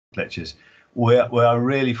glitches. We are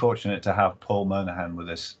really fortunate to have Paul Monahan with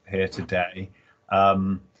us here today.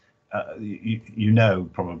 You know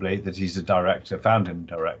probably that he's the director, founding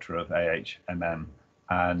director of AHMM,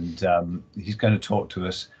 and he's going to talk to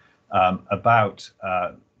us about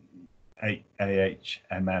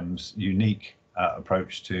AHMM's unique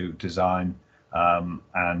approach to design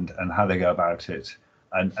and how they go about it,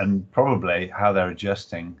 and probably how they're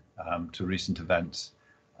adjusting to recent events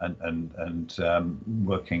and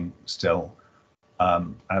working still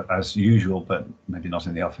as usual, but maybe not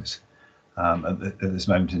in the office at this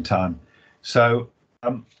moment in time. So,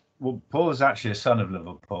 well, Paul is actually a son of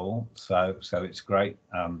Liverpool, so it's great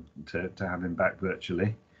to have him back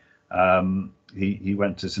virtually. He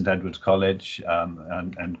went to St Edward's College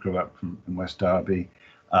and grew up in West Derby.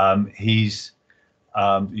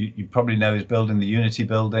 You probably know he's building the Unity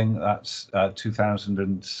building. That's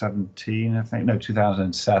 2017, I think. No,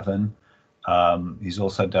 2007. He's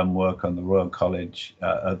also done work on the Royal College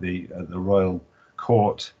at the Royal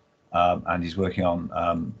Court, and he's working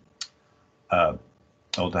on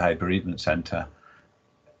Alder Hey Bereavement Centre.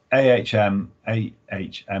 AHMM,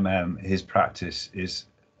 his practice is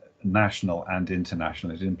national and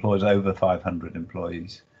international. It employs over 500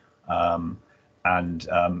 employees. And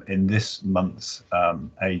in this month's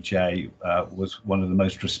AJ was one of the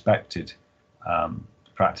most respected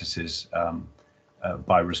practices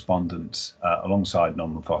by respondents alongside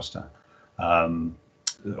Norman Foster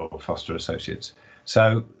or Foster Associates,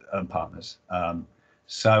 so partners.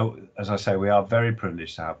 So as I say, we are very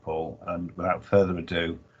privileged to have Paul, and without further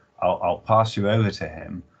ado, I'll pass you over to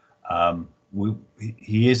him.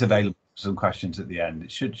 He is available for some questions at the end.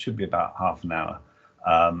 It should be about half an hour.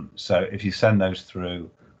 So if you send those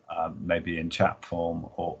through, maybe in chat form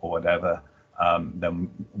or whatever, then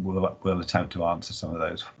we'll attempt to answer some of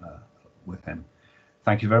those with him.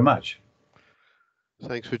 Thank you very much.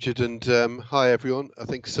 Thanks, Richard, and hi everyone. I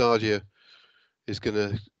think Sadia is going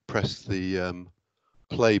to press the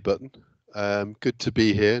play button. Good to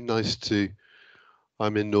be here.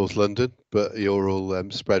 I'm in North London, but you're all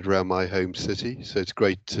spread around my home city, so it's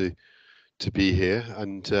great to be here.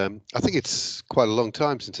 And I think it's quite a long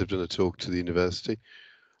time since I've done a talk to the university.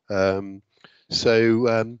 I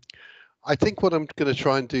think what I'm going to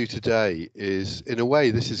try and do today is, in a way,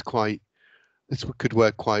 this could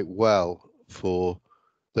work quite well for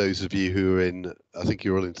those of you who are in, I think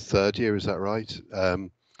you're all in third year, is that right?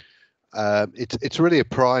 It's really a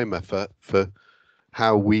primer for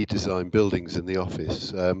how we design buildings in the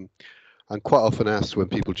office. I'm quite often asked when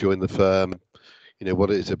people join the firm, you know,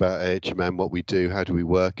 what it is about AHMM, what we do, how do we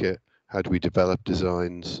work it, how do we develop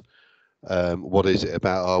designs, what is it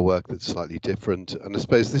about our work that's slightly different. And I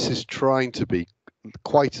suppose this is trying to be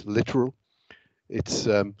quite literal. It's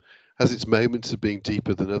has its moments of being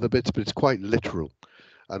deeper than other bits, but it's quite literal.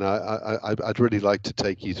 And I'd really like to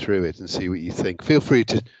take you through it and see what you think. Feel free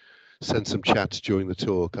to send some chats during the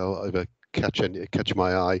talk. I'll either catch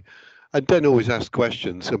my eye, and don't always ask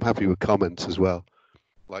questions. I'm happy with comments as well,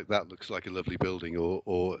 like that looks like a lovely building,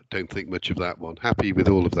 or don't think much of that one. Happy with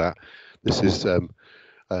all of that. This is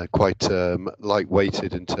quite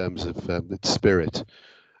light-weighted in terms of its spirit,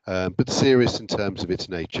 but serious in terms of its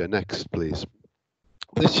nature. Next, please.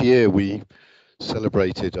 This year we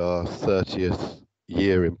celebrated our 30th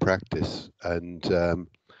year in practice, and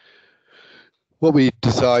what we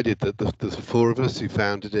decided that the four of us who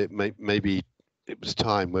founded it, maybe it was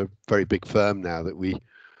time, we're a very big firm now, that we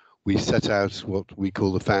set out what we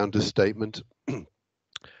call the founder's statement,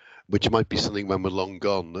 which might be something when we're long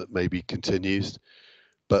gone that maybe continues,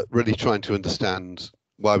 but really trying to understand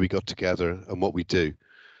why we got together and what we do.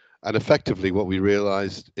 And effectively what we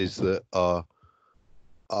realized is that our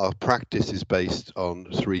practice is based on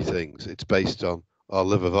three things. It's based on our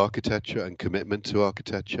love of architecture and commitment to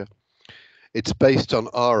architecture. It's based on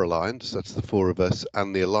our alliance, that's the four of us,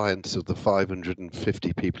 and the alliance of the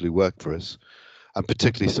 550 people who work for us, and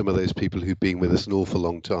particularly some of those people who've been with us an awful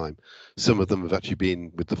long time. Some of them have actually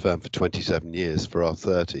been with the firm for 27 years for our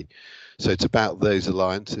 30. So it's about those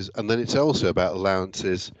alliances, and then it's also about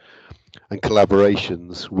alliances and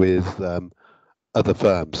collaborations with other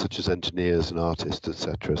firms, such as engineers and artists,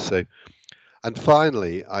 etc. So, and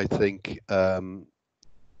finally, I think,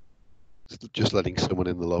 just letting someone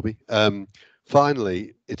in the lobby.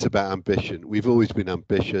 Finally, it's about ambition. We've always been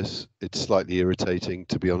ambitious. It's slightly irritating,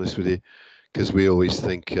 to be honest with you, because we always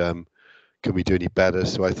think, can we do any better?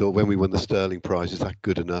 So I thought when we won the Sterling Prize, is that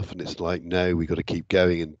good enough? And it's like, no, we've got to keep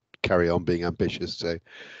going and carry on being ambitious. So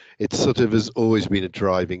it sort of has always been a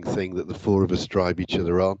driving thing that the four of us drive each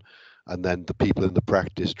other on, and then the people in the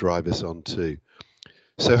practice drive us on too.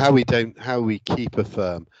 So how we keep a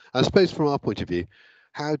firm, I suppose from our point of view,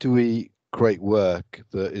 how do we create work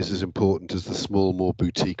that is as important as the small, more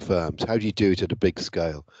boutique firms? How do you do it at a big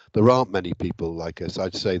scale? There aren't many people like us.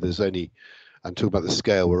 I'd say there's only, and talking about the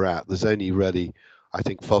scale we're at, there's only really, I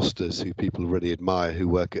think, Foster's, who people really admire, who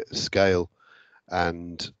work at scale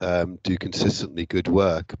and do consistently good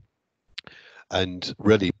work. And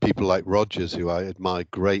really people like Rogers, who I admire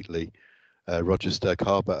greatly, Rogers Dirk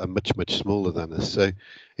Harbour, are much, much smaller than us. So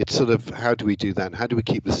it's sort of, how do we do that? And how do we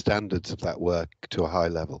keep the standards of that work to a high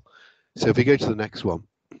level? So if we go to the next one,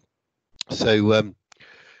 so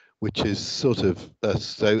which is sort of us.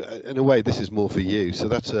 So in a way, this is more for you. So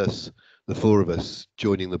that's us, the four of us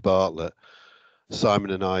joining the Bartlett.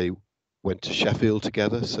 Simon and I went to Sheffield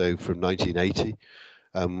together. So from 1980,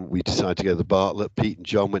 we decided to go to the Bartlett. Pete and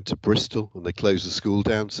John went to Bristol and they closed the school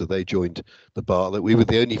down. So they joined the Bartlett. We were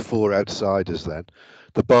the only four outsiders then.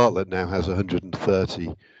 The Bartlett now has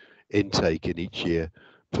 130 intake in each year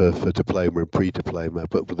for diploma and pre-diploma,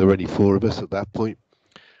 but there were only four of us at that point.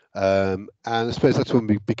 And I suppose that's when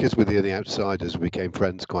because we're the only outsiders, we became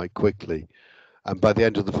friends quite quickly. And by the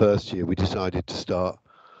end of the first year, we decided to start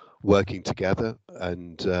working together,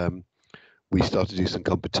 and we started to do some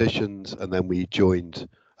competitions, and then we joined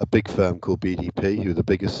a big firm called BDP, who are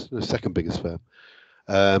the second biggest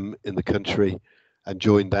firm in the country, and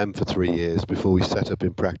joined them for 3 years before we set up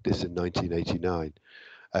in practice in 1989.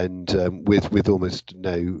 And with almost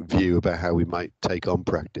no view about how we might take on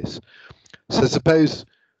practice. So suppose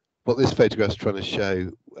what this photograph's trying to show,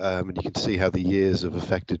 and you can see how the years have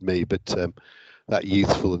affected me, but that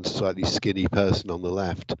youthful and slightly skinny person on the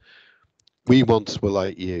left, we once were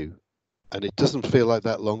like you, and it doesn't feel like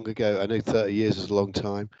that long ago. I know 30 years is a long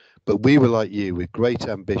time, but we were like you with great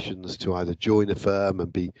ambitions to either join a firm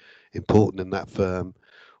and be important in that firm,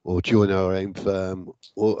 or join our own firm,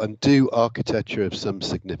 and do architecture of some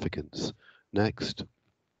significance. Next.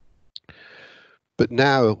 But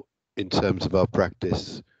now, in terms of our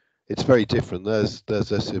practice, it's very different. There's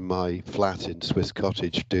us in my flat in Swiss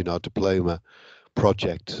Cottage doing our diploma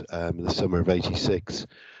project in the summer of '86,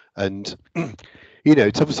 and you know,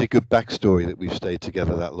 it's obviously a good backstory that we've stayed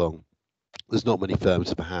together that long. There's not many firms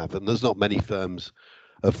that have, and there's not many firms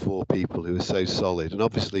of four people who are so solid. And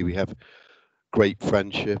obviously, we have great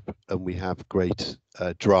friendship and we have great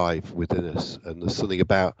drive within us. And there's something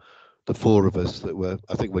about the four of us that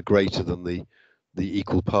I think we're greater than the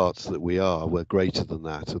equal parts that we are. We're greater than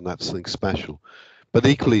that, and that's something special. But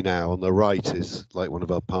equally now, on the right is like one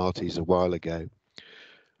of our parties a while ago.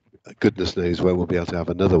 Goodness knows when we'll be able to have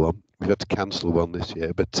another one. We've had to cancel one this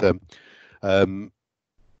year, but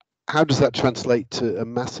how does that translate to a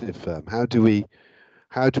massive firm? How do we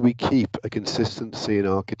keep a consistency in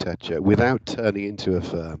architecture without turning into a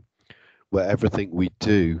firm where everything we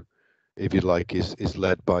do, if you like, is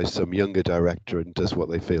led by some younger director and does what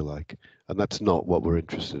they feel like? And that's not what we're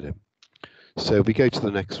interested in. So we go to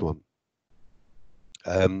the next one.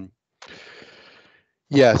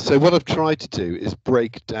 Yeah, so what I've tried to do is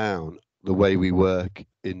break down the way we work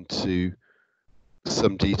into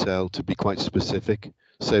some detail to be quite specific.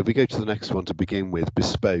 So if we go to the next one to begin with,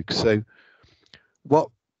 bespoke. So what,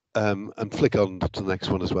 and flick on to the next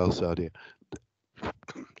one as well, Sadia.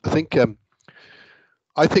 I think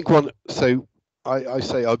I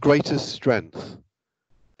say our greatest strength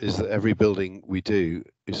is that every building we do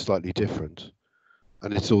is slightly different.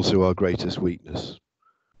 And it's also our greatest weakness.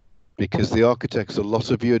 Because the architects a lot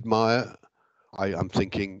of you admire, I'm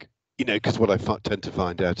thinking, you know, because what I tend to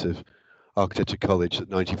find out of Architecture College, that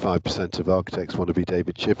 95% of architects want to be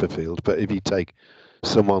David Chipperfield. But if you take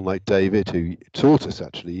someone like David, who taught us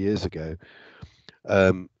actually years ago,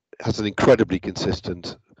 has an incredibly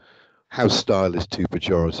consistent, house style is too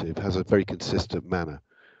pejorative, has a very consistent manner.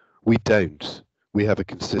 We don't. We have a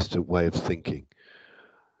consistent way of thinking.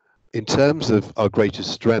 In terms of our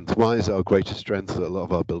greatest strength, why is our greatest strength that a lot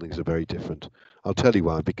of our buildings are very different? I'll tell you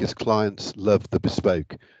why. Because clients love the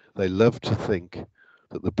bespoke. They love to think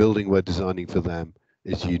that the building we're designing for them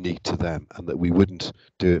is unique to them and that we wouldn't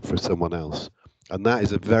do it for someone else. And that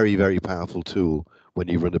is a very, very powerful tool when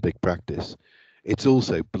you run a big practice. It's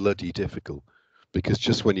also bloody difficult because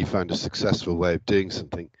just when you find a successful way of doing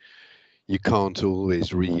something, you can't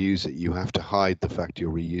always reuse it. You have to hide the fact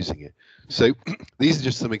you're reusing it. So these are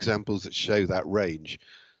just some examples that show that range.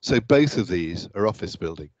 So both of these are office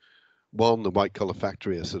building. One, the White Collar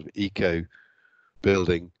Factory, a sort of eco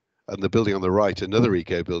building, and the building on the right, another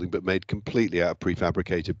eco building, but made completely out of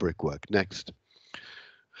prefabricated brickwork. Next.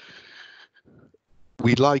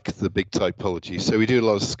 We like the big typology, so we do a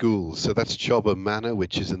lot of schools. So that's Chobham Manor,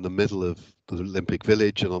 which is in the middle of the Olympic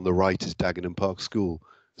Village, and on the right is Dagenham Park School.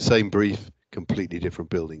 Same brief, completely different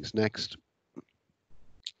buildings. Next.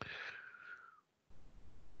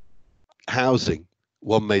 housing,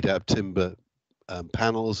 one made out of timber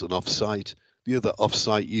panels and off-site, the other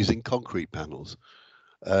off-site using concrete panels.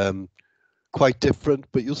 Quite different,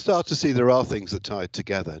 but you'll start to see there are things that tie it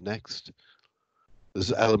together. Next,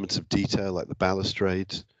 there's elements of detail like the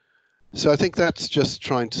balustrades. So I think that's just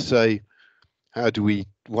trying to say, why do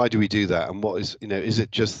we do that? And what is, is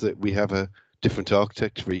it just that we have a different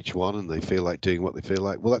architect for each one and they feel like doing what they feel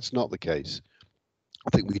like? Well, that's not the case. I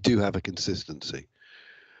think we do have a consistency.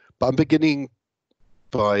 But I'm beginning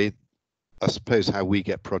by, I suppose, how we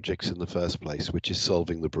get projects in the first place, which is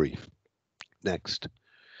solving the brief. Next.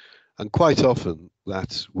 And quite often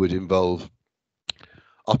that would involve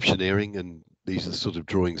optioneering, and these are the sort of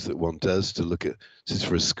drawings that one does to look at, this is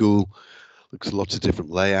for a school, looks at lots of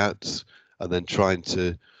different layouts, and then trying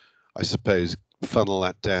to, I suppose, funnel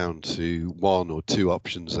that down to one or two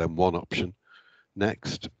options, then one option.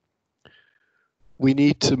 Next. We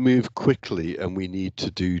need to move quickly and we need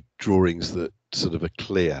to do drawings that sort of are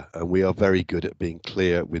clear, and we are very good at being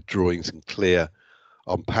clear with drawings and clear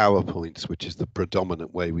on PowerPoints, which is the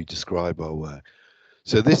predominant way we describe our work.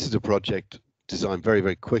 So this is a project designed very,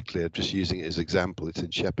 very quickly. I'm just using it as an example. It's in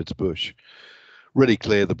Shepherd's Bush. Really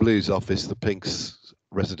clear, the blue's office, the pink's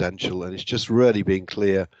residential, and it's just really being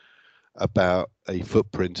clear about a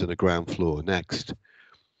footprint and a ground floor. Next.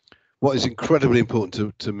 What is incredibly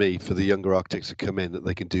important to me for the younger architects to come in, that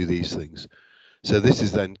they can do these things. So this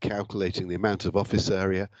is then calculating the amount of office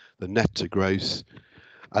area, the net to gross,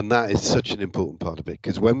 and that is such an important part of it,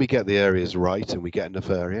 because when we get the areas right and we get enough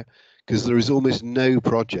area, because there is almost no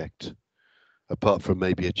project, apart from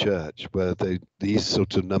maybe a church, where these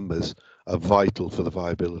sort of numbers are vital for the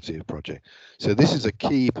viability of project. So this is a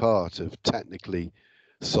key part of technically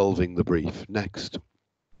solving the brief. Next.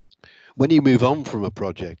 When you move on from a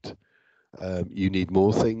project, you need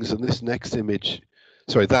more things, and this next image,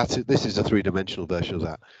 sorry, this is a three-dimensional version of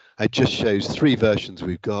that. It just shows three versions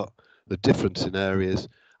we've got, the difference in areas,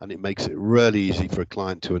 and it makes it really easy for a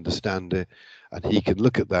client to understand it, and he can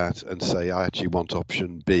look at that and say, I actually want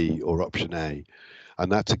option B or option A.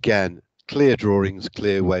 And that's, again, clear drawings,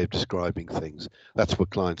 clear way of describing things. That's what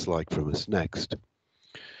clients like from us. Next.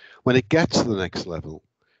 When it gets to the next level,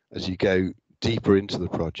 as you go deeper into the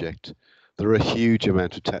project, there are a huge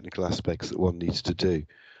amount of technical aspects that one needs to do,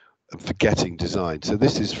 and forgetting design. So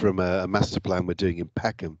this is from a master plan we're doing in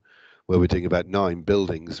Peckham, where we're doing about 9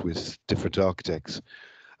 buildings with different architects.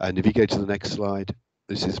 And if you go to the next slide,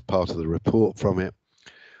 this is part of the report from it.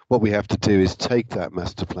 What we have to do is take that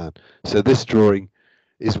master plan. So this drawing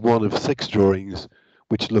is one of 6 drawings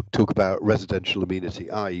which talk about residential amenity,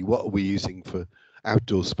 i.e. what are we using for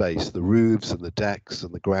outdoor space, the roofs and the decks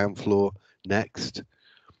and the ground floor. Next.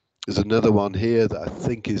 There's another one here that I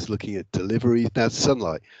think is looking at delivery. Now,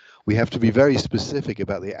 sunlight. We have to be very specific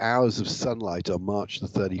about the hours of sunlight on March the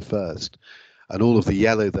 31st. And all of the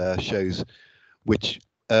yellow there shows which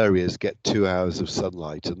areas get 2 hours of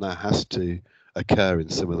sunlight, and that has to occur in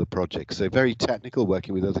some of the projects. So very technical,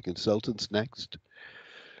 working with other consultants. Next.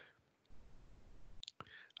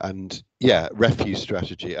 And yeah, refuse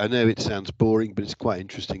strategy. I know it sounds boring, but it's quite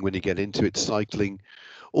interesting when you get into it. Cycling,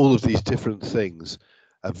 all of these different things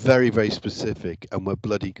are very, very specific, and we're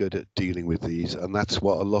bloody good at dealing with these. And that's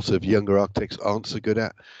what a lot of younger architects aren't so good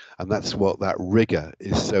at. And that's what that rigor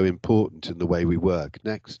is so important in the way we work.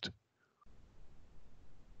 Next.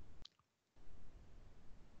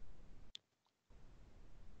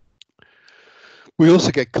 We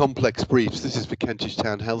also get complex briefs. This is for Kentish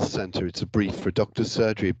Town Health Centre. It's a brief for doctor's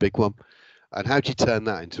surgery, a big one. And how do you turn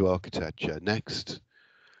that into architecture? Next.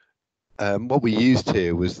 What we used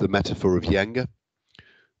here was the metaphor of Jenga.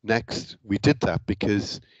 Next, we did that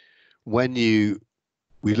because when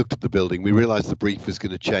we looked at the building, we realized the brief was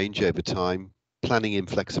going to change over time. Planning in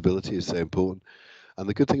flexibility is so important. And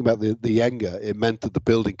the good thing about the Jenga, it meant that the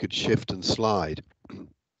building could shift and slide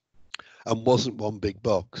and wasn't one big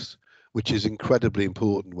box, which is incredibly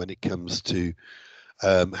important when it comes to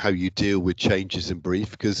how you deal with changes in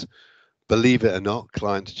brief, because believe it or not,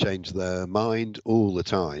 clients change their mind all the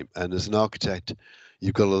time. And as an architect,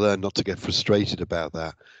 you've got to learn not to get frustrated about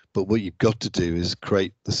that. But what you've got to do is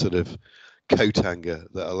create the sort of coat hanger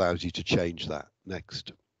that allows you to change that.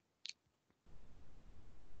 Next.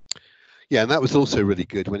 Yeah, and that was also really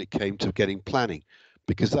good when it came to getting planning,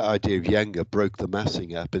 because that idea of Jenga broke the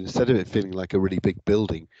massing up, and instead of it feeling like a really big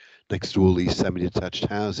building next to all these semi-detached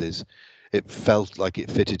houses, it felt like it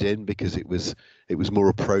fitted in because it was more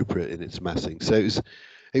appropriate in its massing. So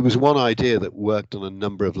it was one idea that worked on a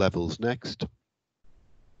number of levels. Next.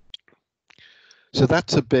 So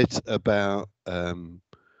that's a bit about some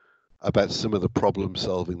of the problem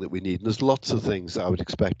solving that we need. And there's lots of things that I would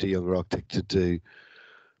expect a younger architect to do,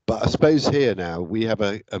 But I suppose here now we have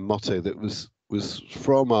a motto that was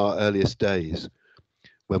from our earliest days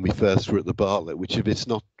when we first were at the Bartlett, which if it's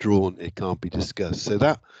not drawn, it can't be discussed. So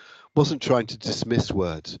that wasn't trying to dismiss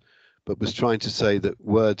words, but was trying to say that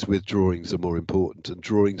words with drawings are more important, and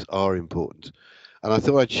drawings are important. And I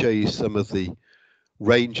thought I'd show you some of the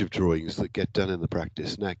range of drawings that get done in the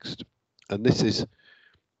practice next. And this is,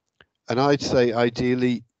 and I'd say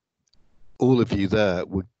ideally all of you there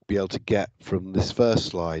would be able to get from this first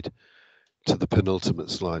slide to the penultimate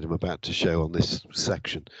slide I'm about to show on this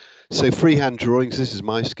section. So freehand drawings, this is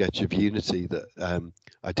my sketch of Unity that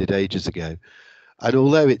I did ages ago. And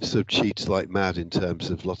although it sort of cheats like mad in terms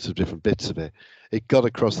of lots of different bits of it, it got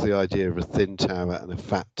across the idea of a thin tower and a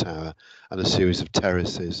fat tower and a series of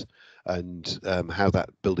terraces and how that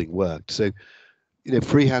building worked. So, you know,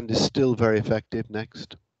 freehand is still very effective.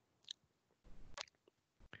 Next.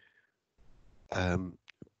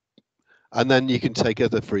 And then you can take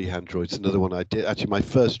other freehand drawings. Another one I did, actually my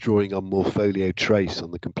first drawing on Morpholio Trace on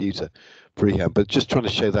the computer, freehand, but just trying to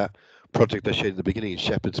show that project I showed at the beginning in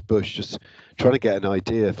Shepherd's Bush, just trying to get an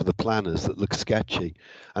idea for the planners that look sketchy.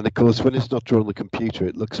 And of course, when it's not drawn on the computer,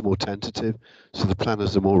 it looks more tentative. So the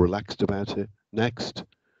planners are more relaxed about it. Next.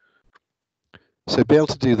 So be able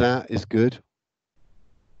to do that is good.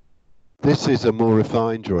 This is a more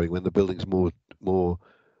refined drawing when the building's more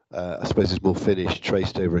I suppose it's more finished,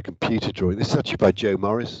 traced over a computer drawing. This is actually by Joe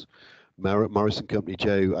Morris, Morris and Company.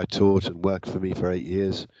 Joe, I taught and worked for me for 8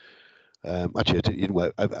 years. Actually, I didn't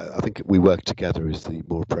work. I think we worked together is the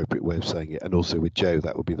more appropriate way of saying it, and also with Joe,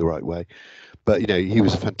 that would be the right way. But you know, he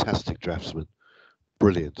was a fantastic draftsman,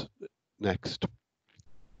 brilliant. Next.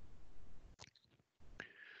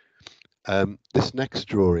 This next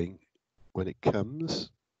drawing, when it comes,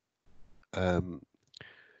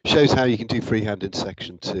 shows how you can do freehand in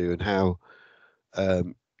section 2 and how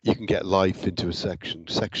you can get life into a section.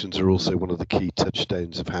 Sections are also one of the key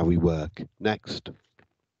touchstones of how we work. Next.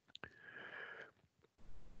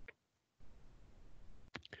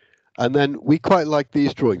 And then we quite like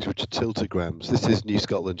these drawings, which are tiltograms. This is New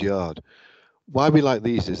Scotland Yard. Why we like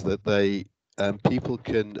these is that they people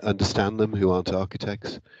can understand them who aren't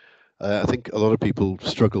architects. I think a lot of people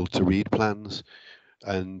struggle to read plans,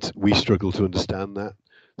 and we struggle to understand that.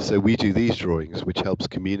 So we do these drawings, which helps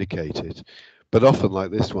communicate it. But often, like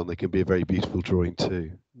this one, they can be a very beautiful drawing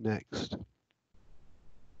too. Next.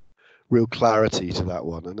 Real clarity to that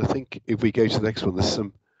one. And I think if we go to the next one, there's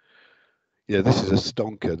some, you know, this is a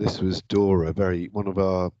stonker. This was Dora, one of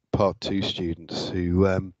our Part 2 students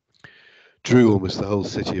who drew almost the whole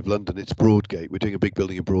city of London. It's Broadgate. We're doing a big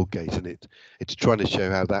building in Broadgate, and it's trying to show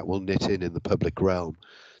how that will knit in the public realm.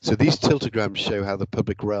 So these tiltograms show how the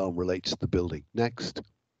public realm relates to the building. Next.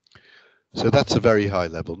 So that's a very high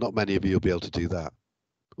level. Not many of you will be able to do that,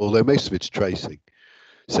 although most of it's tracing.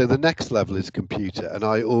 So the next level is computer. And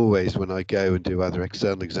I always, when I go and do either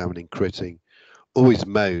external examining, critting, always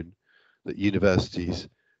moan that universities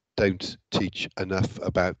don't teach enough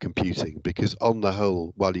about computing, because on the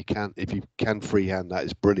whole, while if you can freehand, that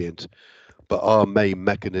is brilliant. But our main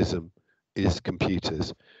mechanism is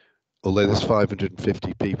computers. Although there's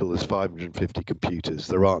 550 people, there's 550 computers.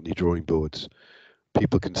 There aren't any drawing boards.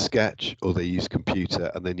 People can sketch or they use computer,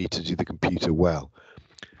 and they need to do the computer well.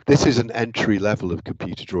 This is an entry level of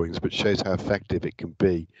computer drawings, but shows how effective it can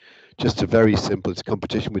be. Just a very simple, it's a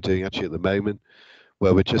competition we're doing actually at the moment,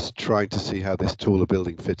 where we're just trying to see how this taller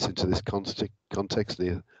building fits into this context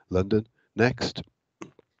near London. Next.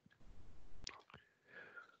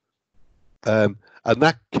 And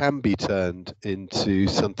that can be turned into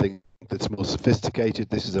something that's more sophisticated.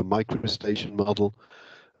 This is a microstation model.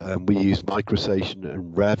 We use Microstation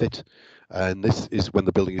and Revit, and this is when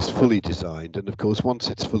the building is fully designed. And of course, once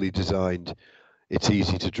it's fully designed, it's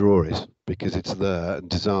easy to draw it because it's there and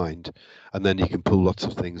designed, and then you can pull lots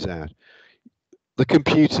of things out. The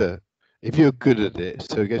computer, if you're good at it,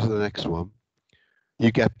 so go to the next one,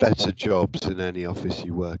 you get better jobs in any office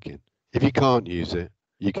you work in. If you can't use it,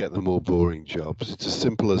 you get the more boring jobs. It's as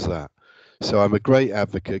simple as that. So I'm a great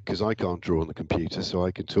advocate because I can't draw on the computer, so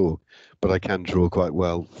I can talk, but I can draw quite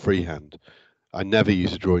well freehand. I never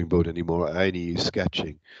use a drawing board anymore. I only use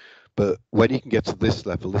sketching. But when you can get to this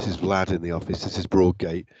level, this is Vlad in the office, this is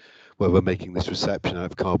Broadgate, where we're making this reception out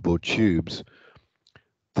of cardboard tubes.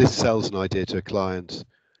 This sells an idea to a client.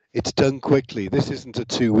 It's done quickly. This isn't a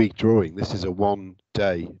 2-week drawing. This is a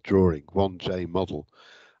 1-day drawing, 1-day model.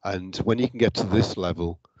 And when you can get to this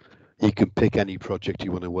level, you can pick any project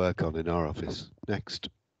you want to work on in our office. Next.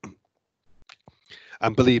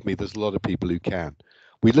 And believe me, there's a lot of people who can.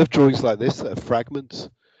 We love drawings like this that are fragments.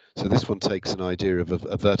 So this one takes an idea of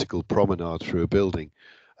a vertical promenade through a building.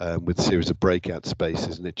 with a series of breakout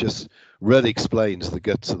spaces, and it just really explains the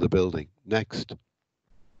guts of the building. Next.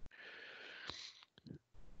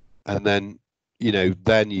 And then, you know,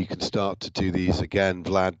 then you can start to do these again,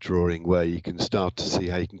 Vlad drawing, where you can start to see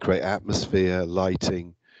how you can create atmosphere,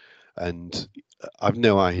 lighting, and I've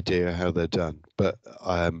no idea how they're done, but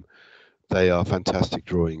they are fantastic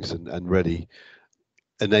drawings and really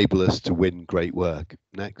enable us to win great work.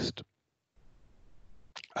 Next.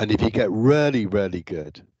 And if you get really, really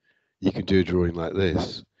good, you can do a drawing like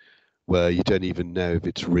this, where you don't even know if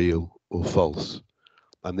it's real or false.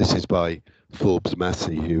 And this is by Forbes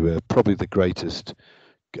Massey, who are probably the greatest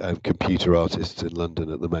computer artists in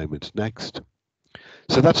London at the moment. Next.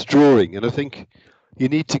 So that's drawing, and I think you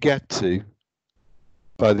need to get to,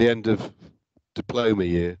 by the end of diploma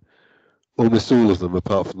year, almost all of them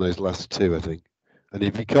apart from those last two, I think. And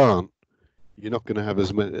if you can't, you're not going to have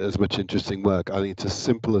as much interesting work. I think it's as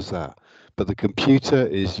simple as that. But the computer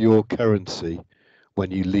is your currency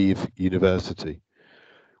when you leave university.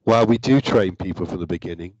 While we do train people from the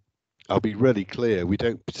beginning, I'll be really clear, we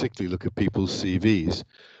don't particularly look at people's CVs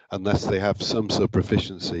unless they have some sort of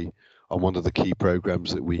proficiency on one of the key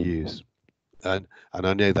programs that we use. And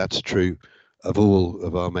I know that's true of all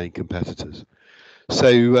of our main competitors.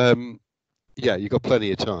 So yeah, you've got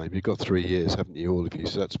plenty of time. You've got 3 years, haven't you, all of you?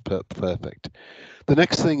 So that's perfect. The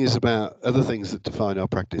next thing is about other things that define our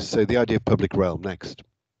practice. So the idea of public realm. Next.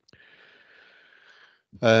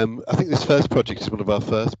 I think this first project is one of our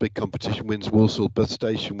first big competition wins, Walsall Bus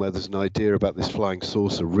Station, where there's an idea about this flying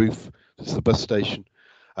saucer roof. That's the bus station.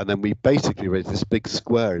 And then we basically raised this big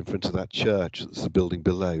square in front of that church. That's the building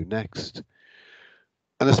below. Next.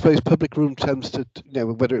 And I suppose public realm tends to, you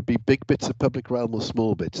know, whether it be big bits of public realm or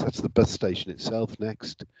small bits, that's the bus station itself.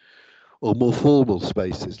 Next. Or more formal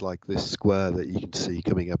spaces like this square that you can see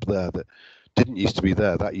coming up there that didn't used to be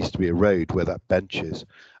there. That used to be a road where that bench is,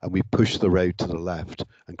 and we pushed the road to the left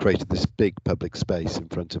and created this big public space in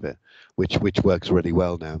front of it, which works really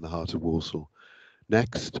well now in the heart of Walsall.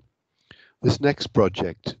 Next. This next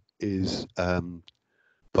project is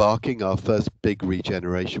Barking, our first big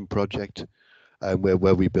regeneration project,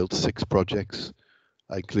 where we built 6 projects,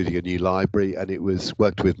 including a new library, and it was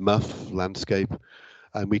worked with Muff Landscape.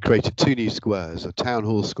 And we created 2 new squares, a town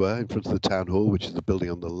hall square in front of the town hall, which is the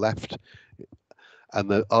building on the left, and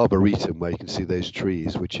the Arboretum, where you can see those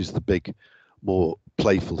trees, which is the big, more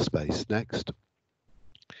playful space. Next.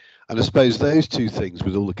 And I suppose those 2 things,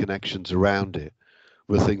 with all the connections around it,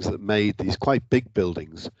 were things that made these quite big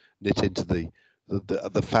buildings knit into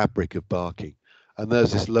the fabric of Barking. And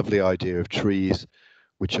there's this lovely idea of trees,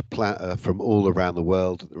 which are from all around the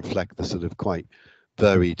world, that reflect the sort of quite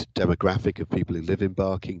varied demographic of people who live in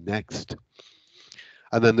Barking. Next.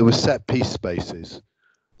 And then there were set piece spaces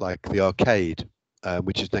like the arcade,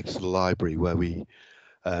 which is next to the library, where we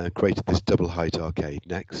created this double height arcade.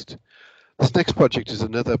 Next. This next project is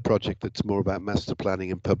another project that's more about master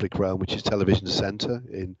planning and public realm, which is Television Centre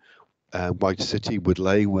in White City, Wood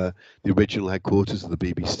Lane, where the original headquarters of the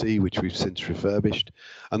BBC, which we've since refurbished.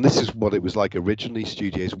 And this is what it was like originally,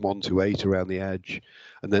 studios 1 to 8 around the edge,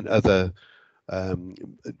 and then other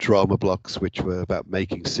drama blocks which were about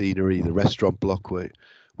making scenery, the restaurant block,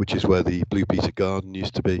 which is where the Blue Peter Garden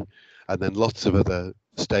used to be, and then lots of other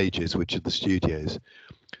stages which are the studios.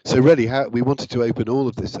 So really we wanted to open all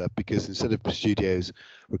of this up, because instead of studios,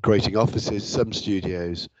 we're creating offices, some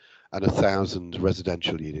studios, and 1,000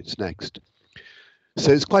 residential units. Next.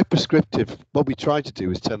 So it's quite prescriptive. What we tried to do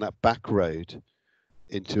is turn that back road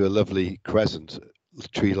into a lovely crescent,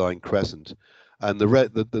 tree-lined crescent. And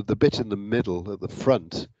the bit in the middle at the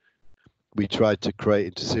front, we tried to create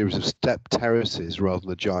into a series of step terraces rather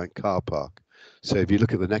than a giant car park. So if you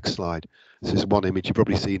look at the next slide, this is one image. You've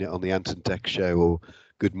probably seen it on the Ant and Dec show or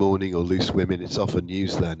Good Morning or Loose Women. It's often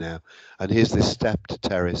used there now. And here's this stepped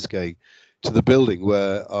terrace going to the building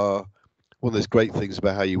where one of those great things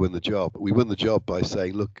about how you win the job. We win the job by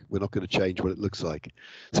saying, look, we're not going to change what it looks like.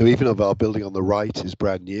 So even if our building on the right is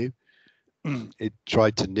brand new, it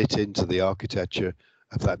tried to knit into the architecture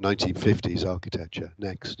of that 1950s architecture.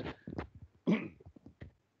 Next.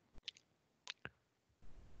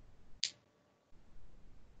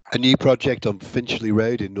 A new project on Finchley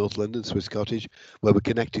Road in North London, Swiss Cottage, where we're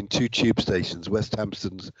connecting 2 tube stations, West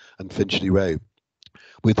Hampstead and Finchley Road,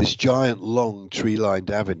 with this giant long tree-lined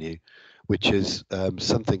avenue, which is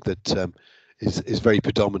something that is very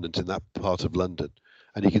predominant in that part of London.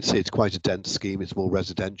 And you can see it's quite a dense scheme. It's more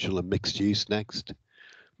residential and mixed use. Next.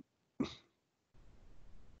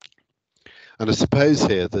 And I suppose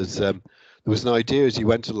here there's There was an idea as you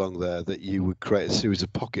went along there that you would create a series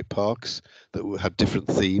of pocket parks that had different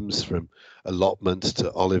themes, from allotments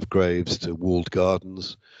to olive groves to walled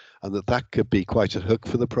gardens, and that could be quite a hook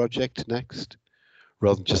for the project next,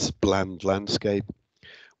 rather than just bland landscape.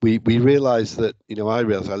 We realised that, I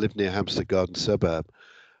realised I live near Hampstead Garden Suburb,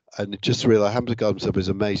 and just realised Hampstead Garden Suburb is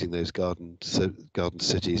amazing, those garden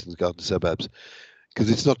cities and garden suburbs, because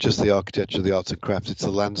it's not just the architecture, the arts and crafts, it's the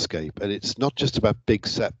landscape. And it's not just about big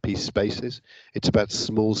set piece spaces, it's about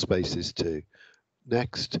small spaces too.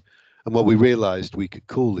 Next. And what we realized, we could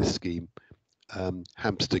call this scheme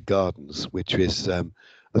Hampstead Gardens, which is,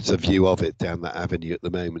 that's a view of it down that avenue at the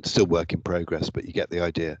moment, still work in progress, but you get the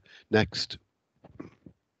idea. Next.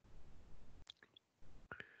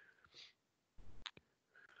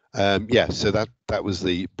 Yeah, so that was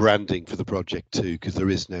the branding for the project too, because there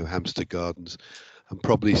is no Hampstead Gardens. And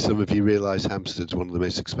probably some of you realise Hampstead's one of the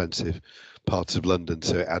most expensive parts of London,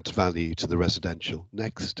 so it adds value to the residential.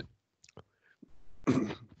 Next.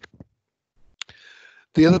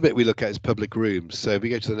 The other bit we look at is public rooms. So if we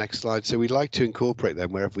go to the next slide, so we like to incorporate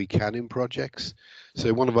them wherever we can in projects.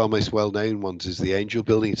 So one of our most well-known ones is the Angel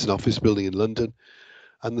Building. It's an office building in London.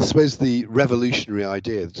 And I suppose the revolutionary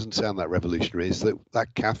idea, it doesn't sound that revolutionary, is that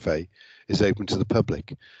that cafe is open to the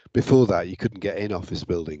public. Before that, you couldn't get in office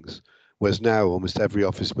buildings. Whereas now almost every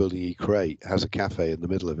office building you create has a cafe in the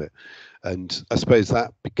middle of it. And I suppose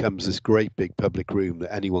that becomes this great big public room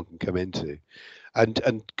that anyone can come into,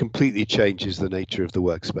 and completely changes the nature of the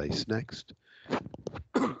workspace. Next.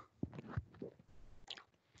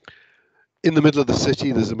 In the middle of the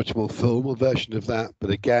city, there's a much more formal version of that,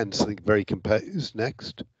 but again, something very composed.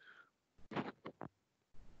 Next.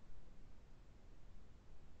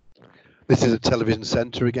 This is a television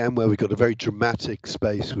centre again, where we've got a very dramatic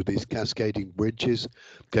space with these cascading bridges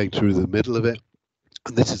going through the middle of it.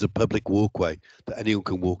 And this is a public walkway that anyone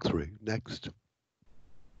can walk through. Next.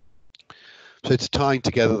 So it's tying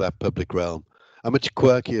together that public realm. A much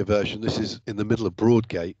quirkier version. This is in the middle of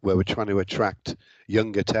Broadgate, where we're trying to attract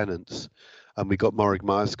younger tenants. And we got Morag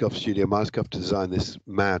Myerscough, Studio Myerscough, to design this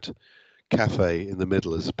mad cafe in the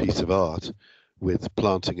middle as a piece of art with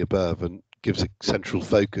planting above, and gives a central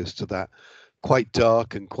focus to that quite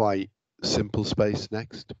dark and quite simple space.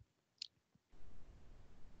 Next.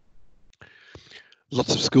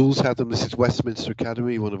 Lots of schools have them. This is Westminster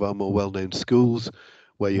Academy, one of our more well-known schools,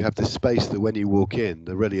 where you have this space that when you walk in,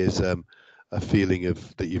 there really is a feeling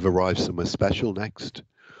of that you've arrived somewhere special. Next.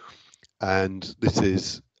 And this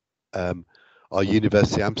is our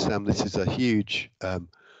University of Amsterdam. This is a huge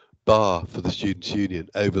bar for the Students' Union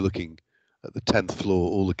overlooking at the 10th floor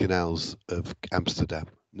all the canals of Amsterdam.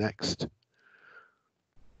 Next.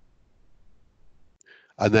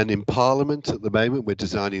 And then in Parliament at the moment, we're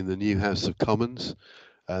designing the new House of Commons,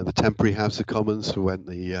 the temporary House of Commons for when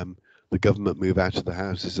the government move out of the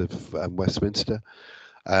houses of Westminster.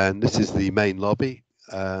 And this is the main lobby,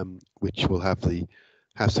 which will have the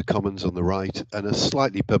House of Commons on the right, and a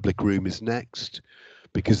slightly public room is next,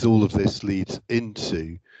 because all of this leads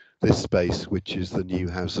into this space, which is the new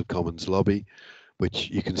House of Commons lobby,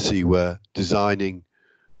 which you can see we're designing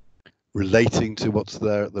relating to what's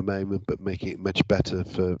there at the moment, but making it much better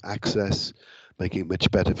for access, making it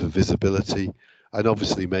much better for visibility, and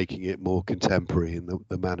obviously making it more contemporary in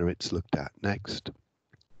the manner it's looked at. Next.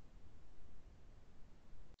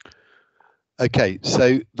 Okay,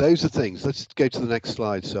 so those are things. Let's go to the next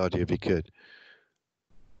slide, Sadia, if you could.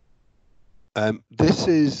 This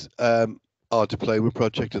is our diploma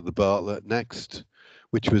project at the Bartlett. Next,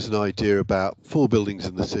 which was an idea about 4 buildings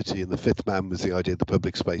in the city, and the fifth man was the idea of the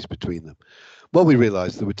public space between them. Well, we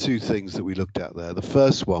realised there were 2 things that we looked at there. The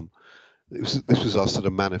first one, this was our sort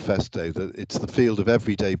of manifesto, that it's the field of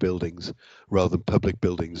everyday buildings rather than public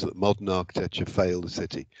buildings that modern architecture failed the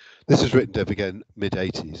city. This was written down again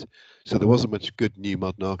mid-80s, so there wasn't much good new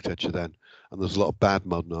modern architecture then, and there's a lot of bad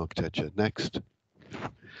modern architecture. Next.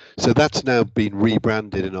 So that's now been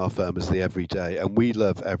rebranded in our firm as the Everyday, and we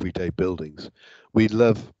love everyday buildings. We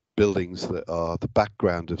love buildings that are the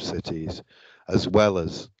background of cities as well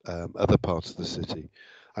as other parts of the city.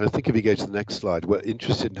 And I think if you go to the next slide, we're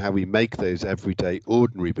interested in how we make those everyday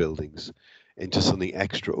ordinary buildings into something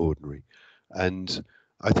extraordinary. And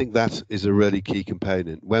I think that is a really key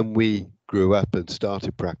component. When we grew up and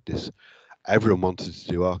started practice, everyone wanted to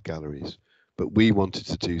do art galleries, but we wanted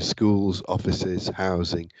to do schools, offices,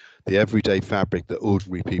 housing, the everyday fabric that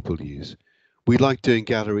ordinary people use. We like doing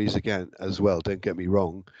galleries again as well, don't get me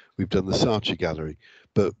wrong. We've done the Saatchi Gallery,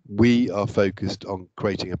 but we are focused on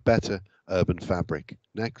creating a better urban fabric.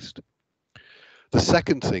 Next. The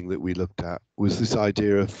second thing that we looked at was this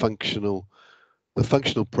idea of functional the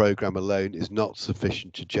functional program alone is not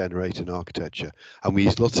sufficient to generate an architecture. And we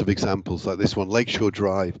use lots of examples like this one. Lakeshore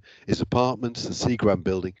Drive is apartments, the Seagram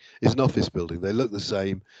building is an office building. They look the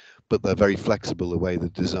same, but they're very flexible the way they're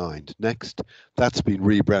designed. Next, that's been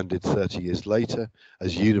rebranded 30 years later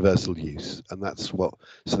as universal use. And that's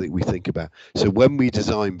something we think about. So when we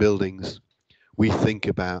design buildings, we think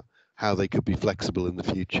about how they could be flexible in the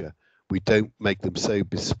future. We don't make them so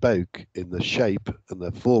bespoke in the shape and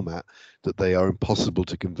the format that they are impossible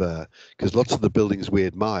to convert, because lots of the buildings we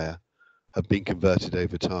admire have been converted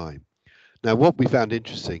over time. Now, what we found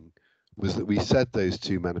interesting was that we set those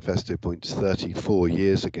two manifesto points 34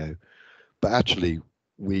 years ago, but actually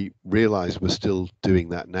we realize we're still doing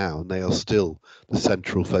that now, and they are still the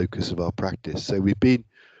central focus of our practice. So we've been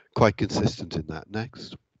quite consistent in that.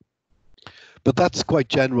 Next. But that's quite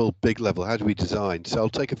general, big level. How do we design? So I'll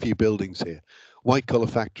take a few buildings here. White Collar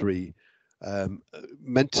Factory, how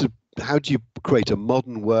do you create a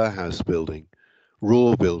modern warehouse building,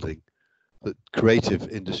 raw building, that creative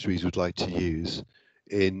industries would like to use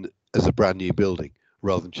as a brand new building,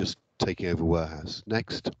 rather than just taking over warehouse?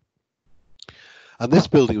 Next. And this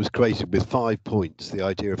building was created with 5 points. The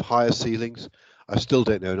idea of higher ceilings. I still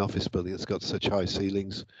don't know an office building that's got such high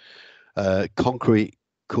ceilings. Concrete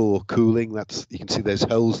core cooling, you can see there's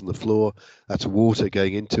holes in the floor, that's water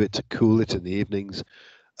going into it to cool it in the evenings.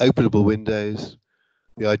 Openable windows,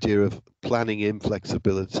 the idea of planning in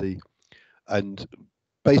flexibility, and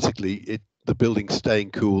basically the building staying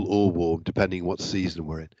cool or warm depending what season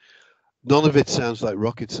we're in. None of it sounds like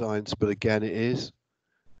rocket science, but again it is,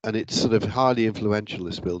 and it's sort of highly influential,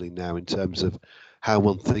 this building now, in terms of how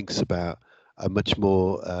one thinks about a much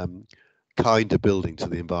more kinder building to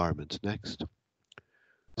the environment. Next.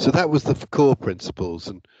 So that was the core principles,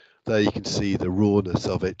 and there you can see the rawness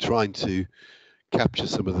of it, trying to capture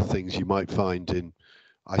some of the things you might find in,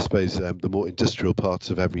 I suppose, the more industrial parts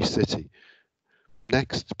of every city.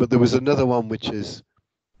 Next, but there was another one, which is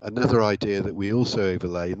another idea that we also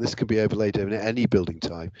overlay, and this can be overlaid over any building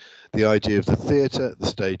type, the idea of the theatre, the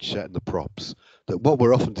stage set, and the props. That what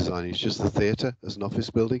we're often designing is just the theatre as an office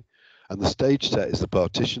building, and the stage set is the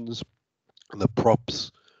partitions, and the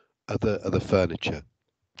props are the furniture.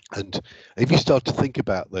 And if you start to think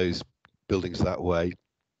about those buildings that way,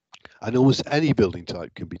 and almost any building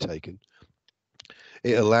type can be taken,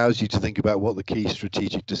 it allows you to think about what the key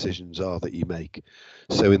strategic decisions are that you make.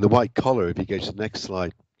 So in the White Collar, if you go to the next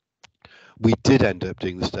slide, we did end up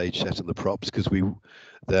doing the stage set and the props because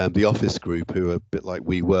the office group, who are a bit like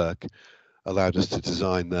WeWork, allowed us to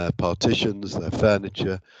design their partitions, their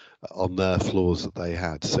furniture on their floors that they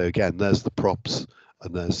had. So again, there's the props,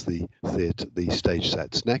 and there's the theatre, the stage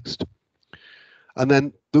sets. Next. And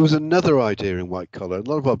then there was another idea in White Collar. A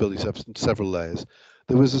lot of our buildings have several layers.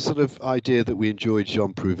 There was a sort of idea that we enjoyed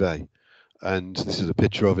Jean Prouvé, and this is a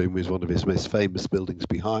picture of him with one of his most famous buildings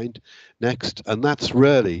behind. Next. And that's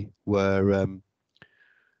really where,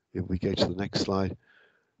 if we go to the next slide,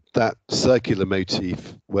 that circular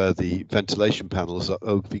motif where the ventilation panels are,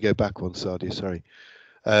 if you go back one, Sadia, sorry.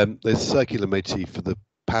 There's circular motif for the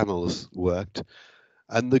panels worked.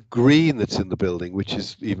 And the green that's in the building, which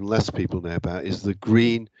is even less people know about, is the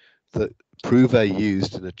green that Prouvé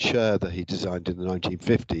used in a chair that he designed in the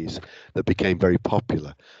 1950s that became very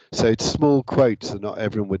popular. So it's small quotes that not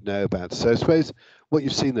everyone would know about. So I suppose what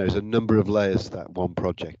you've seen there is a number of layers to that one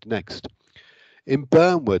project. Next. In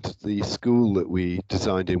Burnwood, the school that we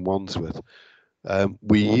designed in Wandsworth,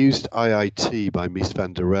 we used IIT by Mies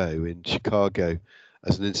van der Rohe in Chicago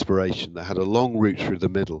as an inspiration that had a long route through the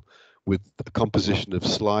middle with a composition of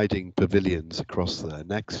sliding pavilions across there.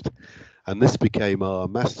 Next. And this became our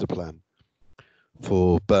master plan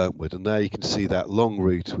for Burnwood. And there you can see that long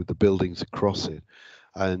route with the buildings across it.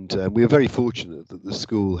 And we were very fortunate that the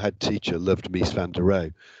school head teacher loved Mies van der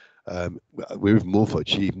Rohe. We were even more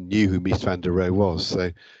fortunate, she even knew who Mies van der Rohe was. So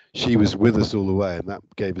she was with us all the way, and that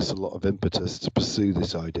gave us a lot of impetus to pursue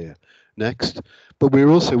this idea. Next. But we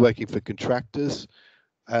were also working for contractors.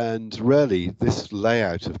 And really, this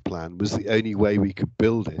layout of plan was the only way we could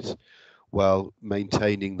build it while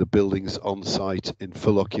maintaining the buildings on site in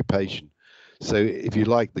full occupation. So if you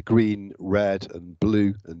like, the green, red and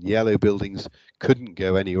blue and yellow buildings couldn't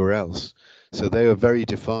go anywhere else. So they were very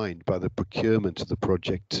defined by the procurement of the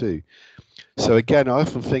project too. So again, I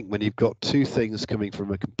often think when you've got two things coming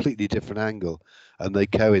from a completely different angle and they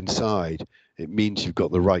coincide, it means you've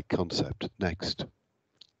got the right concept. Next.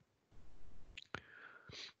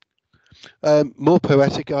 More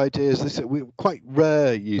poetic ideas. We're quite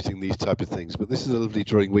rare using these type of things, but this is a lovely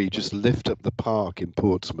drawing where you just lift up the park in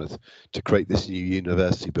Portsmouth to create this new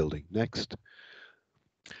university building. Next.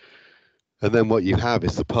 And then what you have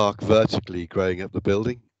is the park vertically growing up the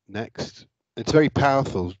building. Next. It's a very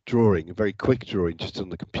powerful drawing, a very quick drawing just on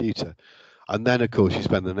the computer. And then, of course, you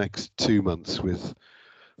spend the next 2 months with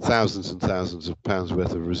thousands and thousands of pounds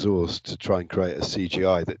worth of resource to try and create a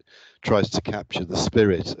CGI that tries to capture the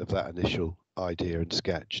spirit of that initial idea and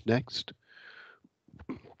sketch. Next.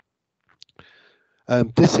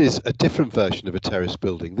 This is a different version of a terrace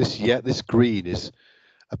building. This green is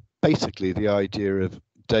basically the idea of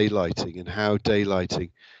daylighting and how daylighting,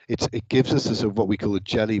 it gives us a sort of what we call a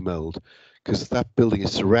jelly mold, because that building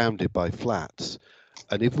is surrounded by flats.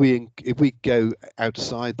 And if we go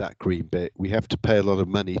outside that green bit, we have to pay a lot of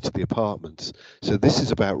money to the apartments. So this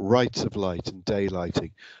is about rights of light and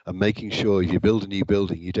daylighting and making sure if you build a new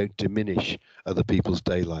building, you don't diminish other people's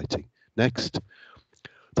daylighting. Next.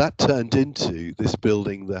 That turned into this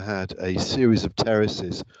building that had a series of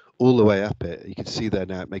terraces all the way up it. You can see there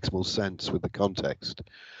now, it makes more sense with the context.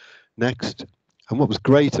 Next. And what was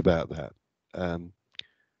great about that,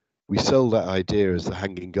 we sold that idea as the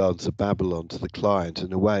Hanging Gardens of Babylon to the client.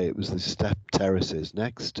 In a way, it was the step terraces.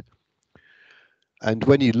 Next. And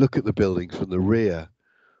when you look at the building from the rear,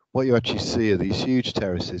 what you actually see are these huge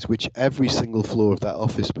terraces, which every single floor of that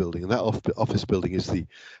office building, and that office building is the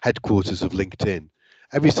headquarters of LinkedIn,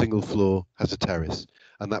 every single floor has a terrace,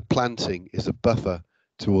 and that planting is a buffer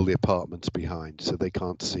to all the apartments behind, so they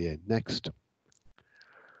can't see in. Next.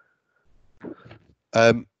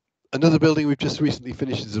 Another building we've just recently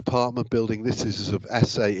finished is an apartment building. This is a sort of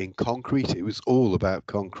essay in concrete. It was all about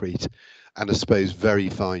concrete and I suppose very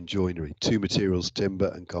fine joinery, two materials,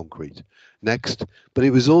 timber and concrete. Next, but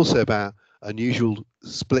it was also about unusual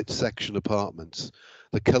split section apartments.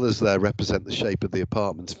 The colours there represent the shape of the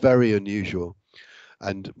apartments, very unusual,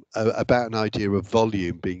 and about an idea of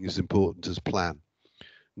volume being as important as plan.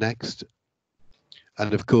 Next,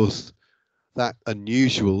 and of course, that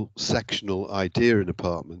unusual sectional idea in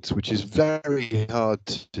apartments, which is very hard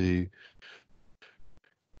to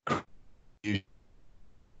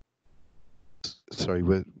sorry,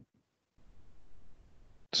 we're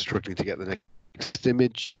struggling to get the next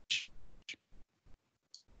image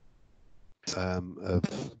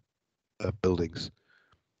of buildings.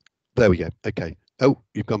 There we go. Okay. Oh,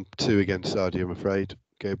 you've gone 2 again, Sadi, I'm afraid.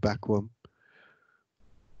 Go back 1.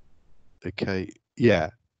 Okay. Yeah.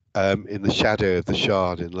 In the shadow of the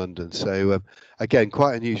Shard in London. So again,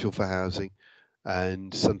 quite unusual for housing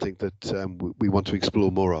and something that we want to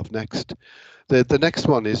explore more of. Next. The next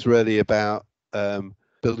one is really about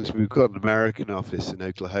buildings. We've got an American office in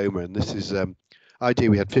Oklahoma, and this is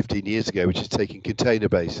idea we had 15 years ago, which is taking container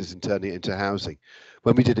bases and turning it into housing.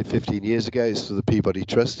 When we did it 15 years ago, it's for the Peabody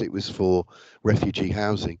Trust. It was for refugee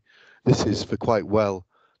housing. This is for quite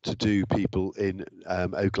well-to-do people in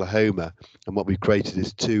Oklahoma, and what we've created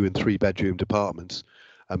is 2- and 3-bedroomed apartments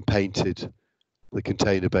and painted the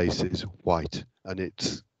container bases white, and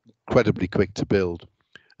it's incredibly quick to build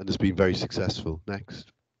and has been very successful.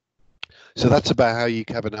 Next. So that's about how you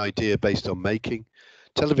have an idea based on making.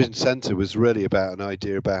 Television Centre was really about an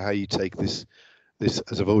idea about how you take this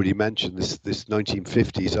as I've already mentioned, this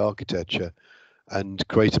 1950s architecture and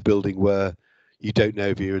create a building where you don't know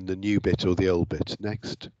if you're in the new bit or the old bit.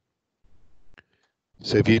 Next.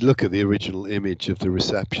 So if you look at the original image of the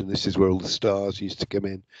reception, this is where all the stars used to come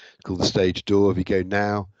in. It's called the stage door. If you go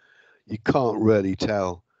now, you can't really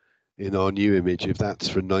tell in our new image if that's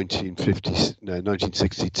from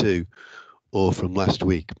 1962 or from last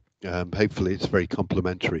week. Hopefully it's very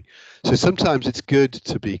complementary. So sometimes it's good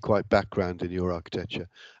to be quite background in your architecture,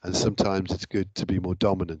 and sometimes it's good to be more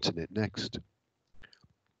dominant in it. Next.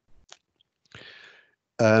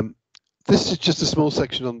 This is just a small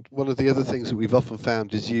section on one of the other things that we've often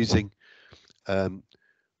found is using the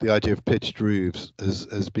idea of pitched roofs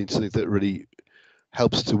has been something that really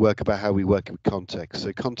helps to work about how we work with context.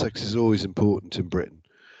 So context is always important in Britain.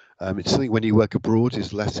 It's something when you work abroad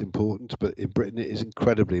is less important, but in Britain it is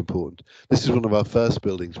incredibly important. This is one of our first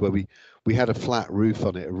buildings where we had a flat roof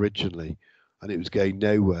on it originally, and it was going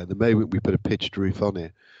nowhere. The moment we put a pitched roof on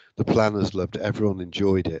it, the planners loved it, everyone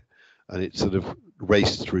enjoyed it, and it sort of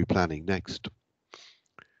raced through planning. Next.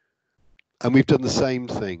 And we've done the same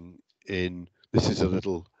thing this is a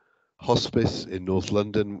little hospice in North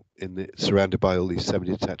London, surrounded by all these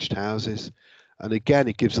semi-detached houses. And again,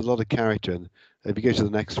 it gives a lot of character. And if you go to the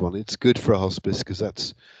next one, it's good for a hospice because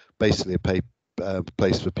that's basically a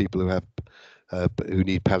place for people who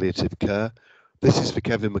need palliative care. This is for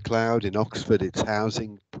Kevin MacLeod in Oxford. It's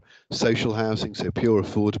housing, social housing, so pure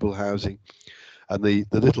affordable housing. And the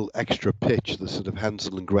little extra pitch, the sort of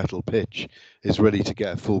Hansel and Gretel pitch, is ready to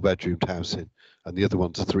get a 4-bedroomed house in, and the other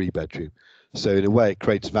one's a 3-bedroom. So in a way, it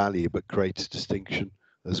creates value, but creates distinction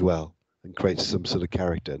as well. and creates some sort of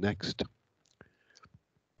character. Next.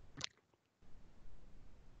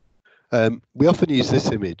 We often use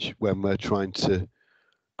this image when we're trying to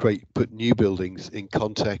put new buildings in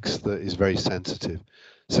context that is very sensitive.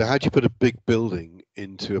 So how do you put a big building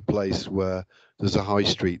into a place where there's a high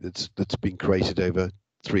street that's been created over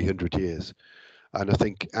 300 years? And I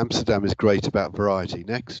think Amsterdam is great about variety.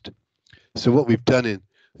 Next. So what we've done in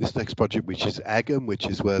this next project, which is Egham, which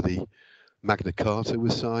is where the Magna Carta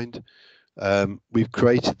was signed, we've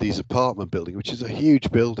created these apartment building, which is a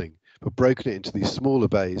huge building, but broken it into these smaller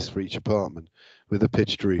bays for each apartment with a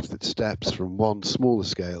pitched roof that steps from one smaller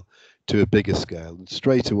scale to a bigger scale. And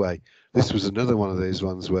straight away, this was another one of those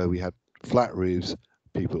ones where we had flat roofs.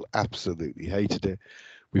 People absolutely hated it.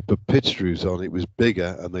 We put pitched roofs on, it was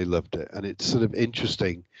bigger and they loved it. And it's sort of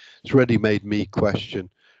interesting. It's really made me question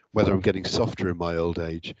whether I'm getting softer in my old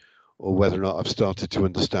age or whether or not I've started to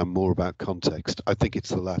understand more about context. I think it's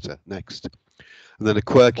the latter. Next. And then a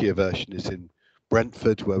quirkier version is in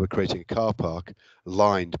Brentford, where we're creating a car park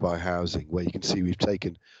lined by housing, where you can see we've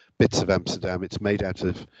taken bits of Amsterdam. It's made out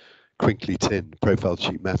of crinkly tin, profile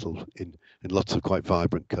sheet metal in lots of quite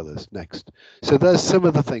vibrant colours. Next. So there's some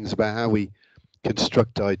of the things about how we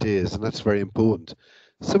construct ideas, and that's very important.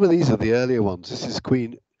 Some of these are the earlier ones. This is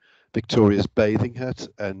Queen Victoria's bathing hut,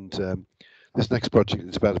 and this next project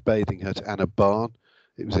is about a bathing hut and a barn.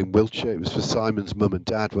 It was in Wiltshire. It was for Simon's mum and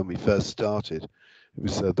dad when we first started. It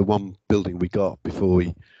was the one building we got before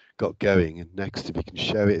we got going. And next, if you can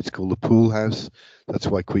show it, it's called the Pool House. That's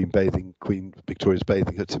why Queen Victoria's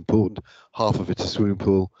bathing hut's important. Half of it's a swimming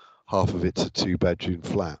pool, half of it's a 2-bedroom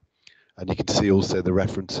flat. And you can see also the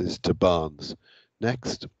references to barns.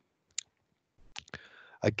 Next.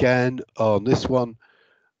 Again, on this one,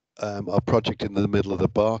 our project in the middle of the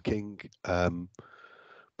Barking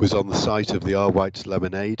was on the site of the R. White's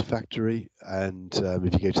Lemonade factory. And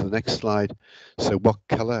if you go to the next slide, so what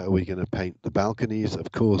colour are we going to paint the balconies?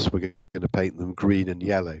 Of course, we're going to paint them green and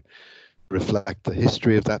yellow, reflect the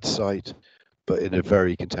history of that site, but in a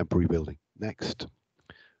very contemporary building. Next.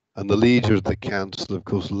 And the leader of the council, of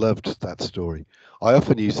course, loved that story. I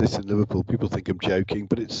often use this in Liverpool. People think I'm joking,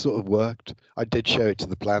 but it sort of worked. I did show it to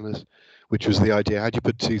the planners, which was the idea: how do you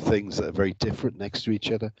put two things that are very different next to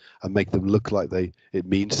each other and make them look like it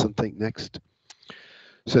means something? Next.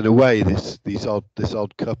 So in a way, this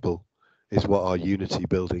odd couple is what our Unity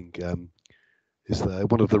building is there.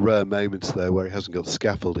 One of the rare moments there where it hasn't got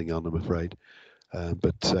scaffolding on, I'm afraid,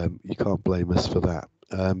 but you can't blame us for that.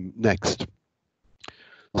 Next.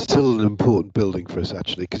 Still an important building for us,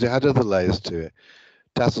 actually, because it had other layers to it.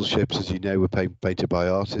 Dazzle ships, as you know, were painted by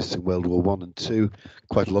artists in World War I and II,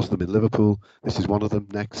 quite a lot of them in Liverpool. This is one of them.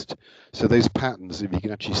 Next. So those patterns, if you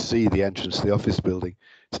can actually see the entrance to the office building,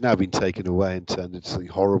 it's now been taken away and turned into something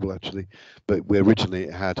horrible, actually. But originally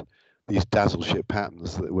it had these dazzle ship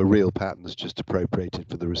patterns that were real patterns, just appropriated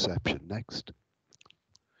for the reception. Next.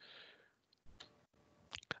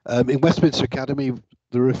 In Westminster Academy,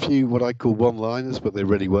 there are a few what I call one-liners, but they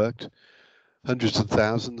really worked. Hundreds of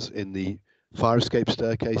thousands in the fire escape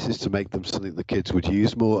staircases to make them something the kids would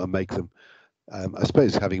use more and make them, I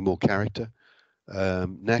suppose, having more character.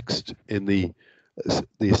 Next, in the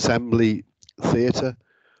assembly theatre,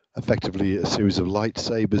 effectively a series of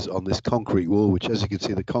lightsabers on this concrete wall, which, as you can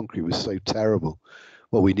see, the concrete was so terrible.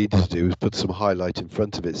 What we needed to do was put some highlight in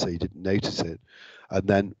front of it so you didn't notice it, and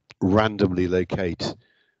then randomly locate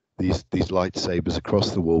these lightsabers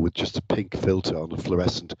across the wall with just a pink filter on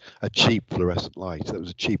a cheap fluorescent light. That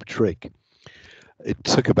was a cheap trick. It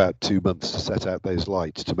took about 2 months to set out those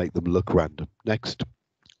lights to make them look random. Next.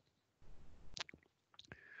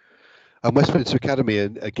 And Westminster Academy,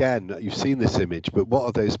 and again, you've seen this image, but what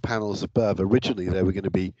are those panels above? Originally, they were going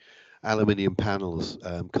to be aluminium panels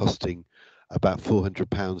costing about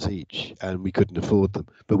 £400 each, and we couldn't afford them,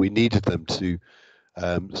 but we needed them to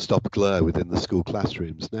stop glare within the school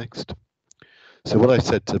classrooms. Next. So what I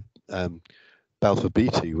said to Balfour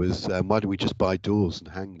Beatty was, why don't we just buy doors and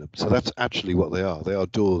hang them? So that's actually what they are. They are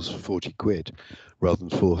doors for 40 quid rather than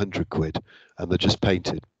 400 quid, and they're just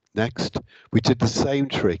painted. Next. We did the same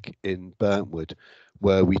trick in Burntwood,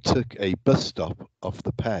 where we took a bus stop off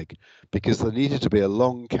the peg because there needed to be a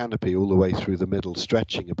long canopy all the way through the middle,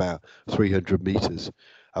 stretching about 300 meters.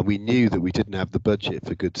 And we knew that we didn't have the budget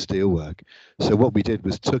for good steelwork. So what we did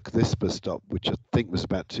was took this bus stop, which I think was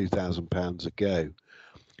about £2,000 ago,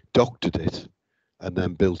 doctored it, and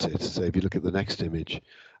then built it. So if you look at the next image,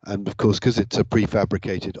 and of course, because it's a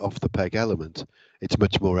prefabricated off the peg element, it's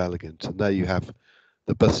much more elegant. And there you have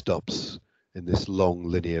the bus stops in this long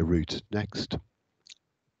linear route. Next.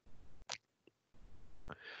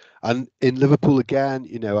 And in Liverpool again,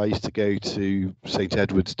 you know, I used to go to St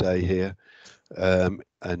Edward's Day here,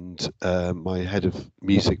 and my head of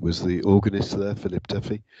music was the organist there, Philip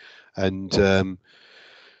Duffy, and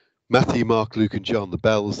Matthew, Mark, Luke, and John, the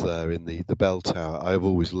bells there in the bell tower, I've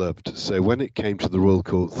always loved. So when it came to the Royal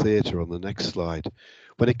Court Theatre on the next slide,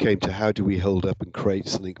 when it came to how do we hold up and create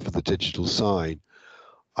something for the digital sign,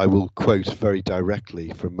 I will quote very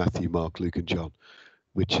directly from Matthew, Mark, Luke, and John,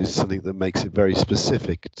 which is something that makes it very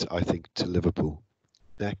specific, I think, to Liverpool.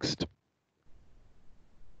 Next.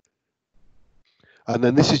 And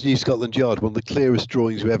then this is New Scotland Yard, one of the clearest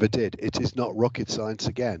drawings we ever did. It is not rocket science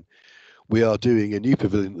again. We are doing a new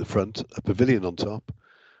pavilion at the front, a pavilion on top,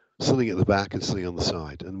 something at the back and something on the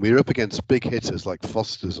side. And we're up against big hitters like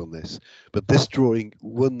Foster's on this. But this drawing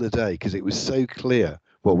won the day because it was so clear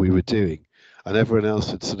what we were doing. And everyone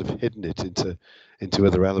else had sort of hidden it into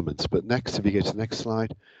other elements. But next, if you go to the next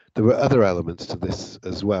slide, there were other elements to this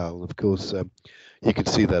as well. Of course, you can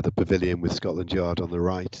see there the pavilion with Scotland Yard on the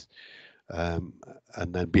right. And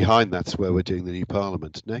then behind that's where we're doing the new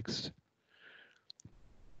Parliament. Next.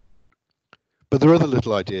 But there are other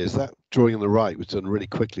little ideas. That drawing on the right was done really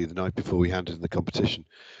quickly the night before we handed in the competition,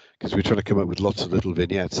 because we were trying to come up with lots of little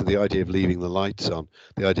vignettes. So the idea of leaving the lights on,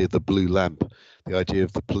 the idea of the blue lamp, the idea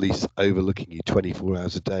of the police overlooking you 24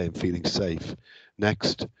 hours a day and feeling safe.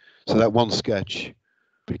 Next. So that one sketch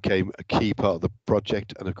became a key part of the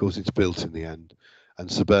project, and of course it's built in the end. And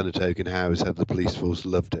Sir Bernard Hogan Howe, who's head of the police force,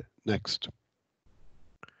 loved it. Next.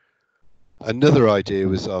 Another idea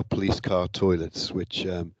was our police car toilets, which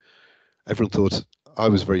everyone thought I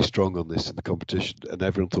was very strong on this in the competition, and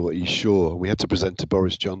everyone thought, are you sure? We had to present to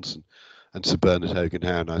Boris Johnson and Sir Bernard Hogan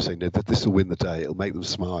Howe, and I was saying, no, that this will win the day. It'll make them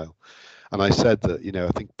smile. And I said that, you know,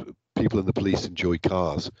 I think people in the police enjoy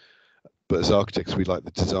cars, but as architects, we like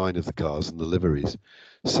the design of the cars and the liveries.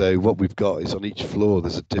 So what we've got is on each floor,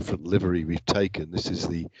 there's a different livery we've taken. This is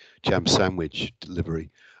the jam sandwich livery,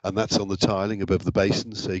 and that's on the tiling above the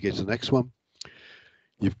basin. So you go to the next one.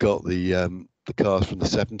 You've got the cars from the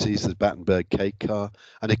 70s, the Battenberg cake car,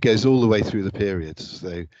 and it goes all the way through the periods.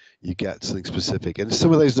 So you get something specific. And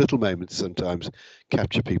some of those little moments sometimes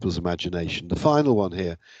capture people's imagination. The final one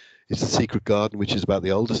here is the Secret Garden, which is about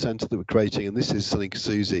the older centre that we're creating. And this is something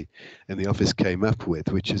Susie in the office came up with,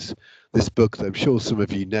 which is this book that I'm sure some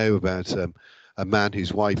of you know about, a man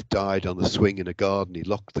whose wife died on the swing in a garden. He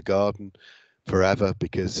locked the garden forever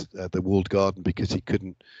because the walled garden, because he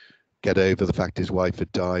couldn't get over the fact his wife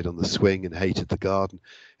had died on the swing and hated the garden.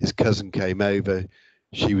 His cousin came over.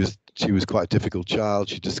 She was quite a difficult child.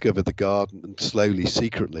 She discovered the garden and slowly,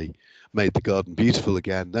 secretly made the garden beautiful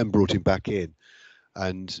again, then brought him back in.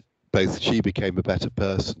 And both she became a better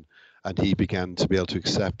person and he began to be able to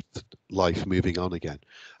accept life moving on again.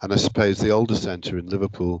 And I suppose the older centre in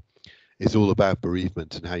Liverpool is all about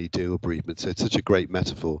bereavement and how you deal with bereavement. So it's such a great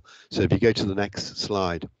metaphor. So if you go to the next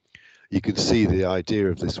slide, you can see the idea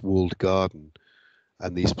of this walled garden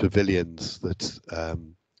and these pavilions that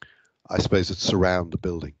I suppose that surround the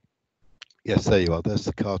building. Yes, there you are. There's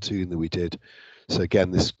the cartoon that we did. So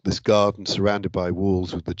again, this garden surrounded by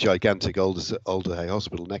walls with the gigantic Alderhay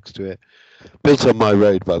Hospital next to it. Built on my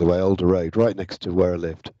road, by the way, Alder Road, right next to where I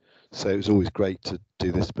lived. So it was always great to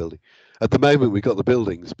do this building. At the moment, we've got the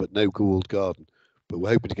buildings, but no walled garden. But we're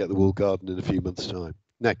hoping to get the walled garden in a few months' time.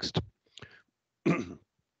 Next.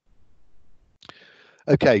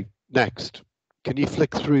 Okay, next. Can you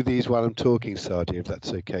flick through these while I'm talking, Sadi, if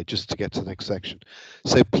that's okay, just to get to the next section?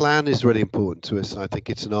 So plan is really important to us, and I think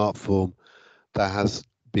it's an art form that has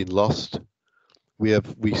been lost.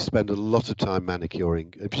 We spend a lot of time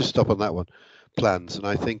manicuring. If you just stop on that one, plans, and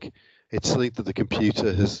I think it's something that the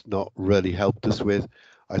computer has not really helped us with.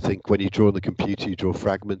 I think when you draw on the computer, you draw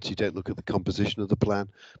fragments, you don't look at the composition of the plan,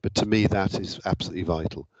 but to me that is absolutely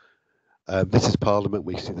vital. This is Parliament,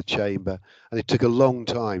 we see the chamber, and it took a long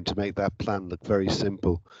time to make that plan look very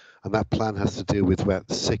simple. And that plan has to deal with about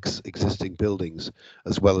 6 existing buildings,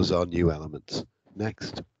 as well as our new elements.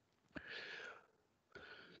 Next.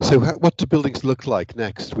 So what do buildings look like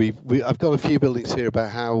next? I've got a few buildings here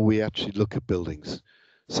about how we actually look at buildings.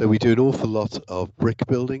 So we do an awful lot of brick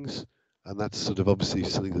buildings, and that's sort of obviously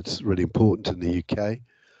something that's really important in the UK.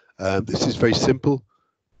 This is very simple.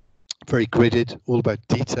 Very gridded, all about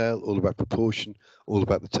detail, all about proportion, all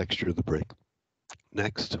about the texture of the brick.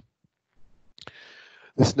 Next.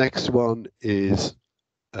 This next one is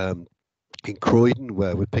in Croydon,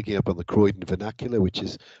 where we're picking up on the Croydon vernacular, which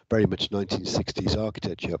is very much 1960s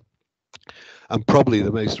architecture, and probably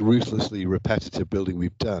the most ruthlessly repetitive building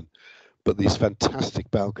we've done. But these fantastic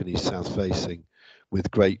balconies south-facing with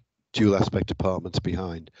great dual aspect apartments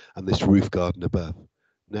behind, and this roof garden above.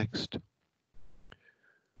 Next.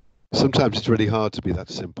 Sometimes it's really hard to be that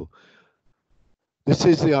simple. This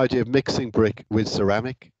is the idea of mixing brick with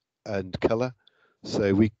ceramic and colour.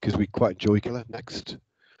 So because we quite enjoy colour. Next.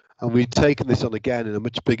 And we've taken this on again in a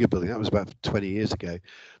much bigger building. That was about 20 years ago.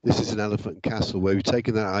 This is an Elephant and Castle, where we've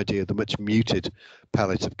taken that idea of the much muted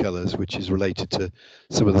palette of colours, which is related to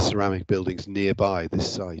some of the ceramic buildings nearby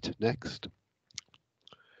this site. Next.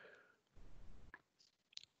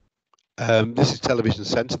 This is Television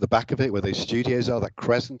Centre, the back of it, where those studios are, that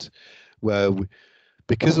crescent, where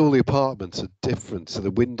because all the apartments are different, so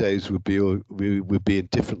the windows would be in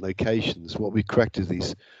different locations. What we corrected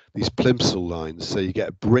these plimsoll lines, so you get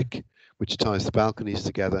a brick which ties the balconies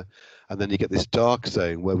together, and then you get this dark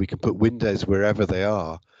zone where we can put windows wherever they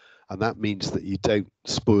are, and that means that you don't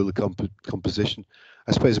spoil the composition.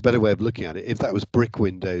 I suppose a better way of looking at it, if that was brick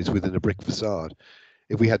windows within a brick facade,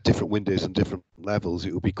 if we had different windows on different levels,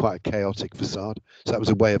 it would be quite a chaotic facade. So that was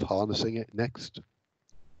a way of harnessing it. Next.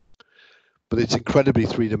 But it's incredibly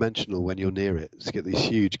three-dimensional when you're near it. So you get these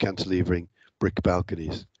huge cantilevering brick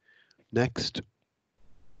balconies. Next.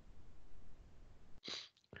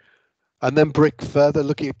 And then brick further,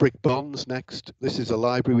 looking at brick bonds next. This is a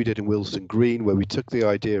library we did in Willesden Green, where we took the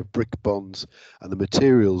idea of brick bonds and the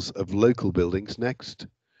materials of local buildings next,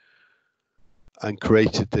 and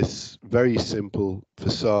created this very simple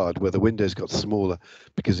facade where the windows got smaller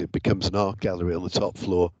because it becomes an art gallery on the top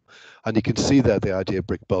floor. And you can see there the idea of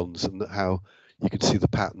brick bonds and how you can see the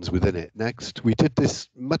patterns within it. Next, we did this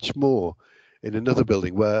much more in another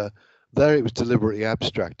building where there it was deliberately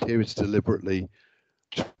abstract. Here it's deliberately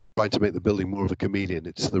trying to make the building more of a chameleon.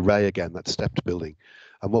 It's the Ray again, that stepped building.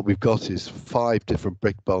 And what we've got is 5 different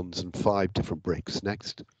brick bonds and 5 different bricks.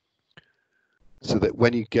 Next. So that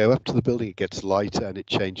when you go up to the building, it gets lighter and it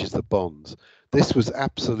changes the bonds. This was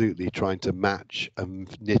absolutely trying to match and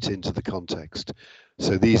knit into the context.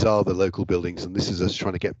 So these are the local buildings, and this is us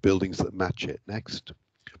trying to get buildings that match it. Next.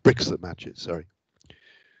 Bricks that match it, sorry.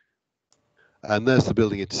 And there's the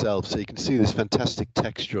building itself. So you can see this fantastic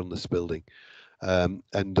texture on this building, and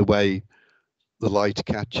the way the light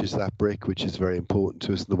catches that brick, which is very important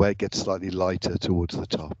to us, and the way it gets slightly lighter towards the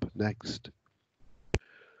top. Next.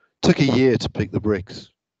 Took a year to pick the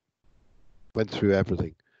bricks, went through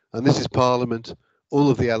everything. And this is Parliament. All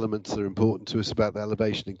of the elements that are important to us about the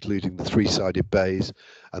elevation, including the 3-sided bays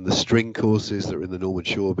and the string courses that are in the Norman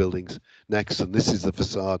Shaw buildings. Next, and this is the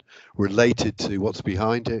facade related to what's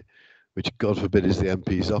behind it, which God forbid is the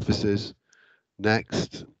MP's offices.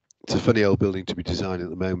 Next, it's a funny old building to be designed at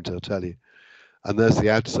the moment, I'll tell you. And there's the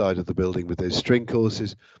outside of the building with those string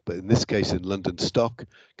courses, but in this case in London stock,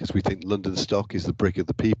 because we think London stock is the brick of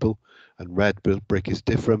the people and red brick is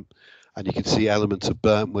different. And you can see elements of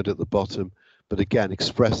burnt wood at the bottom, but again,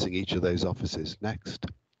 expressing each of those offices. Next.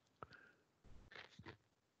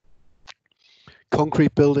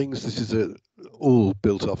 Concrete buildings, this is all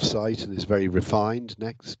built off site and is very refined.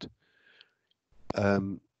 Next.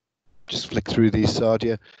 Just flick through these,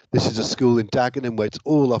 Sardia. This is a school in Dagenham where it's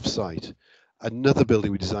all off site. Another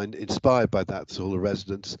building we designed inspired by that, so all the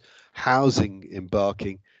residents. Housing in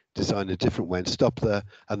Barking, designed a different way and stop there.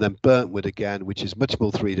 And then Burntwood again, which is much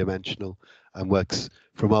more three-dimensional and works,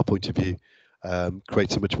 from our point of view,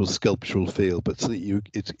 creates a much more sculptural feel. But so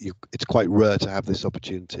it's quite rare to have this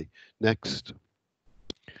opportunity. Next.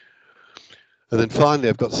 And then finally,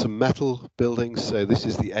 I've got some metal buildings. So this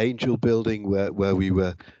is the Angel building where we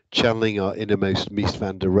were channeling our innermost Mies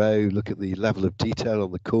van der Rohe. Look at the level of detail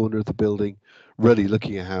on the corner of the building, really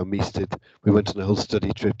looking at how Mies did. We went on a whole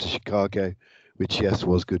study trip to Chicago, which, yes,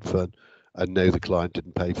 was good fun, and no, the client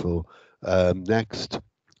didn't pay for. Next,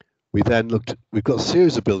 we then looked, we've got a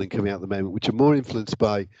series of buildings coming out at the moment, which are more influenced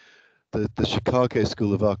by the Chicago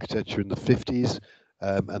School of Architecture in the 50s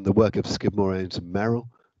and the work of Skidmore, Owens and Merrill.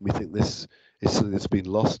 We think this is something that's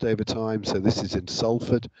been lost over time. So this is in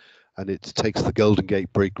Salford, and it takes the Golden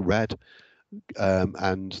Gate brick red,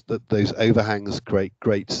 and those overhangs create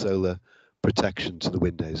great solar protection to the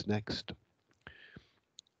windows. Next.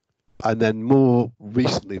 And then more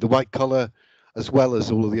recently, the white collar, as well as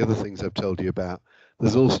all of the other things I've told you about,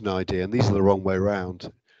 there's also an idea, and these are the wrong way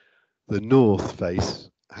around. The north face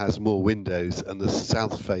has more windows and the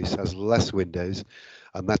south face has less windows,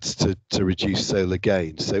 and that's to reduce solar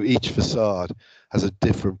gain. So each facade has a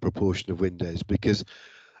different proportion of windows because,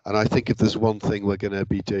 and I think if there's one thing we're going to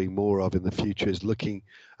be doing more of in the future is looking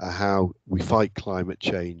at how we fight climate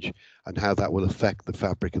change and how that will affect the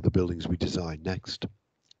fabric of the buildings we design. Next.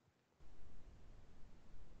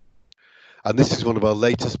 And this is one of our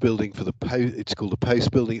latest building for the post. It's called the Post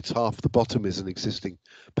building. It's half the bottom is an existing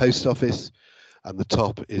post office and the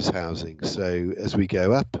top is housing. So as we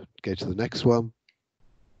go up, go to the next one.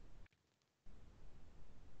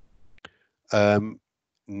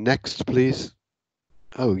 Next, please.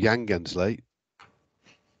 Oh, Yangan's late.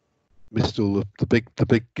 Missed all of the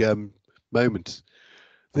big moments.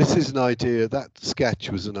 This is an idea. That sketch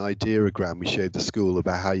was an ideogram we showed the school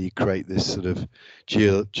about how you create this sort of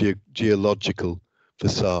geological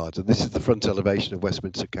facade. And this is the front elevation of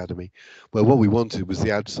Westminster Academy, where what we wanted was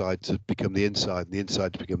the outside to become the inside and the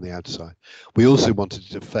inside to become the outside. We also wanted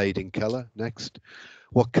it to fade in colour. Next,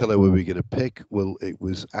 what colour were we going to pick? Well, it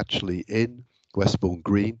was actually in Westbourne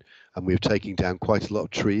green, and we were taking down quite a lot of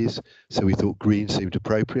trees, so we thought green seemed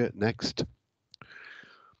appropriate. Next.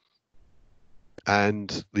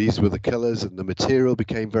 And these were the colors, and the material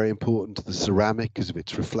became very important. The ceramic because of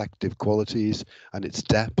its reflective qualities and its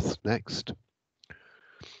depth. Next.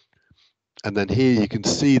 And then here you can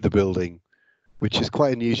see the building, which is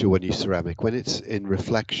quite unusual when you use ceramic. When it's in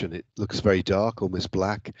reflection, it looks very dark, almost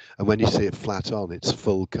black. And when you see it flat on, it's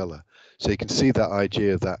full color. So you can see that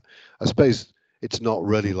idea that, I suppose it's not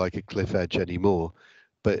really like a cliff edge anymore,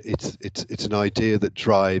 but it's an idea that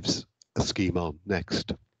drives a scheme on.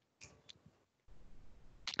 Next.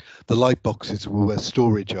 The light boxes were where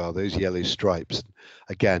storage are, those yellow stripes.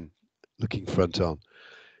 Again, looking front on.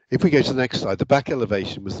 If we go to the next slide, the back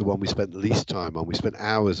elevation was the one we spent the least time on. We spent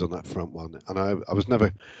hours on that front one, and I was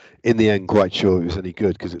never, in the end, quite sure it was any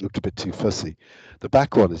good because it looked a bit too fussy. The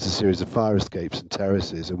back one is a series of fire escapes and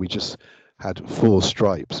terraces, and we just had 4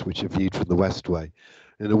 stripes, which are viewed from the west way.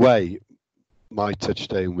 In a way, my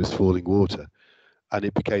touchstone was falling water, and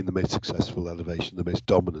it became the most successful elevation, the most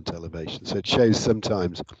dominant elevation. So it shows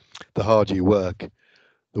sometimes the harder you work,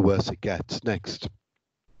 the worse it gets. Next.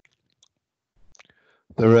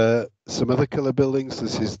 There are some other colour buildings.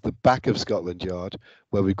 This is the back of Scotland Yard,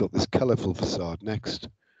 where we've got this colourful facade. Next.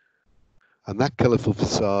 And that colourful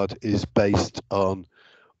facade is based on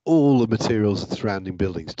all the materials of the surrounding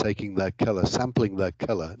buildings, taking their colour, sampling their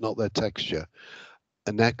colour, not their texture,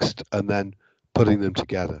 and next, and then putting them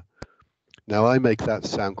together. Now, I make that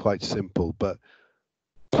sound quite simple, but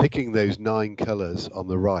picking those 9 colours on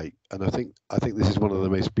the right, and I think this is one of the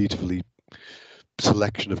most beautifully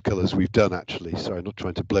selection of colours we've done, actually. Sorry, I'm not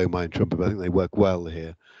trying to blow my own trumpet, but I think they work well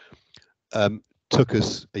here. Took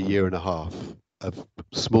us a year and a half of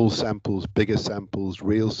small samples, bigger samples,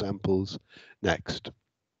 real samples. Next.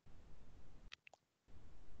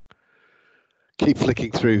 Keep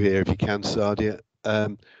flicking through here if you can, Sadia.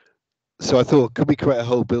 So I thought, could we create a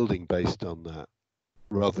whole building based on that,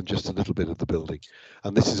 rather than just a little bit of the building?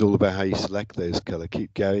 And this is all about how you select those colour.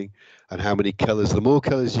 Keep going, and how many colours. The more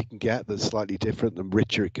colours you can get that's slightly different, the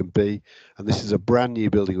richer it can be. And this is a brand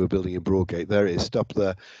new building we're building in Broadgate. There it is, stop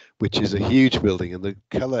there, which is a huge building, and the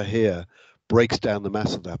colour here breaks down the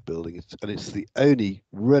mass of that building. It's the only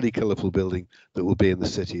really colourful building that will be in the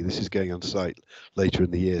city. This is going on site later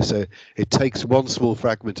in the year. So it takes one small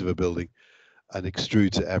fragment of a building and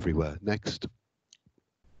extrudes it everywhere. Next.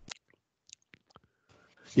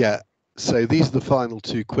 Yeah, so these are the final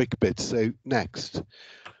 2 quick bits. So next.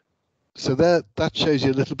 So that shows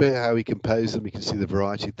you a little bit how we compose them. You can see the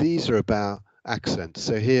variety. These are about accents.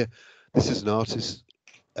 So here, this is an artist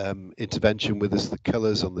intervention with us, the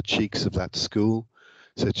colours on the cheeks of that school.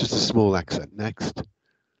 So it's just a small accent. Next.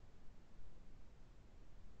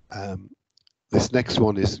 This next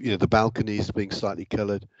one is, the balconies being slightly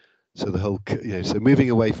coloured. So the whole, so moving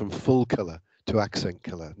away from full colour to accent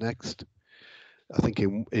colour. Next. I think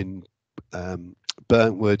in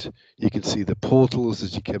Burntwood, you can see the portals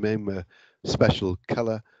as you come in were special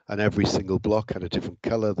colour, and every single block had a different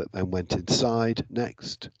colour that then went inside.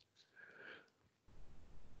 Next.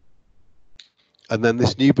 And then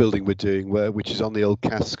this new building we're doing, which is on the old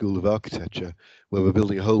Cass School of Architecture, where we're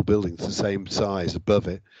building a whole building that's the same size above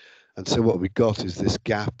it. And so what we got is this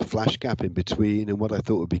gap, flash gap in between. And what I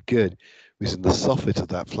thought would be good was in the soffit of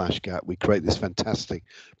that flash gap, we create this fantastic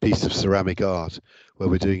piece of ceramic art, where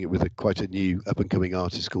we're doing it with quite a new up-and-coming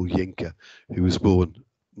artist called Yinka, who was born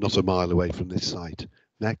not a mile away from this site.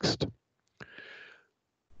 Next.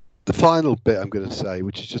 The final bit I'm going to say,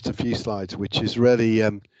 which is just a few slides, which is really,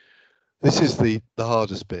 this is the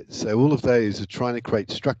hardest bit. So all of those are trying to create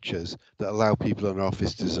structures that allow people in our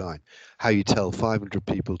office to design. How you tell 500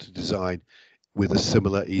 people to design with a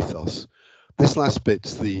similar ethos. This last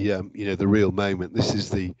bit's the the real moment. This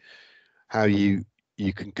is the how you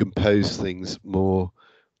can compose things more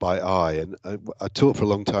by eye. And I taught for a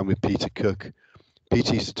long time with Peter Cook.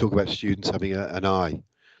 Peter used to talk about students having an eye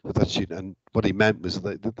with that student, and what he meant was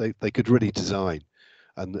that they could really design,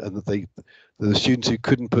 and that the students who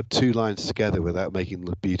couldn't put 2 lines together without making them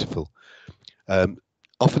look beautiful.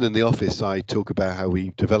 Often in the office, I talk about how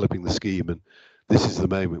we're developing the scheme, and this is the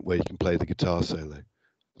moment where you can play the guitar solo.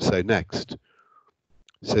 So next.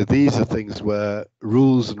 So these are things where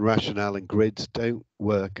rules and rationale and grids don't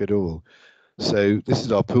work at all. So this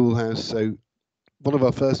is our pool house. So one of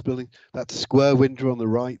our first buildings, that square window on the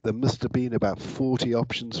right, there must have been about 40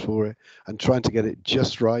 options for it, and trying to get it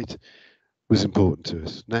just right was important to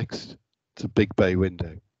us. Next, it's a big bay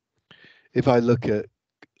window. If I look at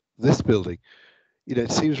this building, you know,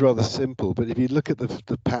 it seems rather simple, but if you look at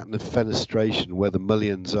the pattern of fenestration where the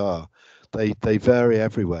mullions are, they vary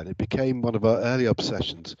everywhere. And it became one of our early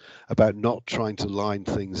obsessions about not trying to line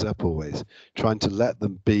things up always, trying to let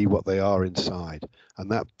them be what they are inside. And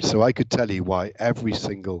that, so I could tell you why every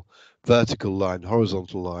single vertical line,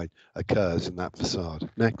 horizontal line occurs in that facade.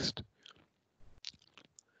 Next.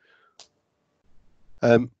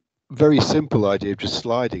 Very simple idea of just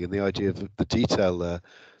sliding, and the idea of the detail there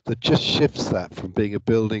that just shifts that from being a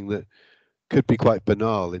building that could be quite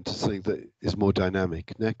banal into something that is more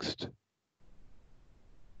dynamic. Next.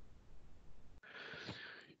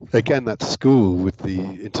 Again, that school with the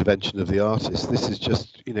intervention of the artist, this is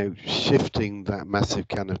just, you know, shifting that massive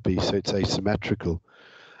canopy so it's asymmetrical,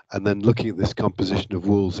 and then looking at this composition of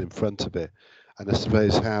walls in front of it. And I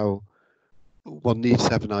suppose how one needs to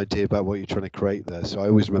have an idea about what you're trying to create there. So I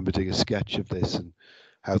always remember doing a sketch of this and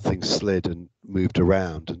how things slid and moved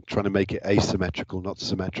around and trying to make it asymmetrical, not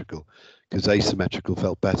symmetrical, because asymmetrical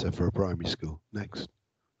felt better for a primary school. Next.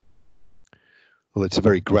 Well, it's a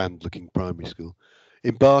very grand looking primary school.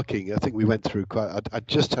 Embarking, I think we went through quite, I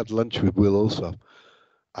just had lunch with Will also,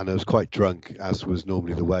 and I was quite drunk, as was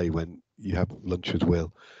normally the way when you have lunch with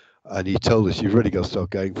Will. And he told us, you've really got to start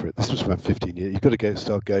going for it. This was about 15 years. You've got to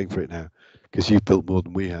start going for it now, because you've built more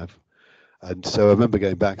than we have. And so I remember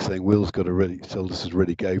going back saying, Will's got to really, told us to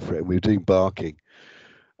really go for it. And we were doing barking,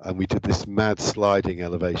 and we did this mad sliding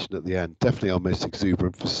elevation at the end, definitely our most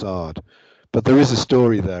exuberant facade. But there is a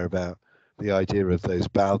story there about the idea of those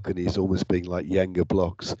balconies almost being like Jenga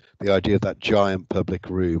blocks, the idea of that giant public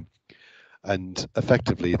room. And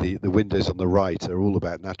effectively, the windows on the right are all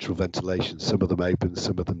about natural ventilation. Some of them open,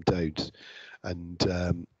 some of them don't.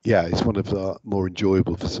 And yeah, it's one of the more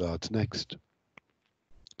enjoyable facades. Next.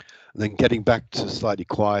 And then getting back to slightly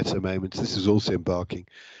quieter moments, this is also embarking,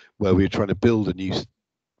 where we were trying to build a new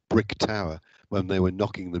brick tower when they were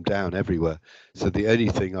knocking them down everywhere. So the only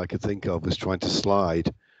thing I could think of was trying to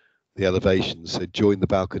slide the elevations, so join the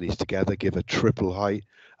balconies together, give a triple height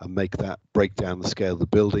and make that break down the scale of the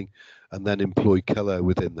building, and then employ color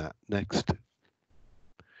within that. Next.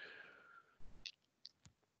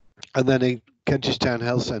 And then in Kentish Town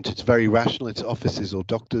Health Centre, it's very rational. It's offices or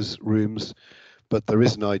doctors' rooms, but there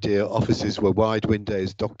is an idea. Offices were wide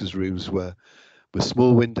windows, doctors' rooms were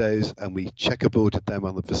small windows, and we checkerboarded them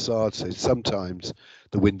on the facade. So sometimes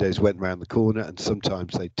the windows went around the corner and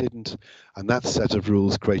sometimes they didn't. And that set of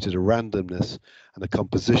rules created a randomness and a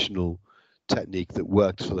compositional technique that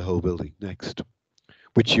worked for the whole building. Next.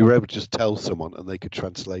 Which you were able to just tell someone and they could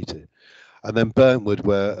translate it. And then Burntwood,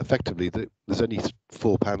 where effectively there's only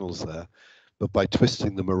 4 panels there, but by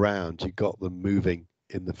twisting them around, you got them moving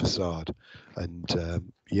in the facade. And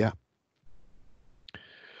yeah.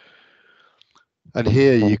 And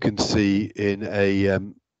here you can see in a,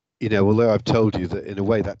 you know, although I've told you that in a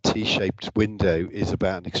way that T-shaped window is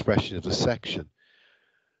about an expression of the section,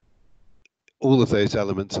 all of those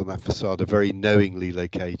elements on that facade are very knowingly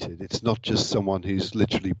located. It's not just someone who's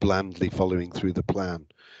literally blandly following through the plan.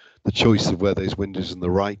 The choice of where those windows on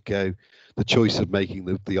the right go, the choice of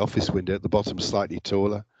making the office window at the bottom slightly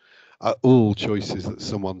taller, are all choices that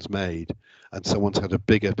someone's made, and someone's had a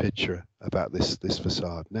bigger picture about this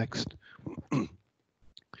facade. Next.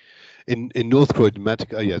 In North Croydon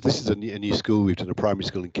Medical, oh yeah, this is a new school. We've done a primary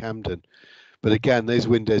school in Camden, but again, those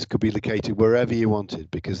windows could be located wherever you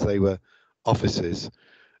wanted because they were offices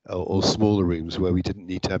or smaller rooms where we didn't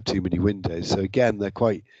need to have too many windows. So again, they're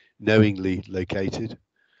quite knowingly located.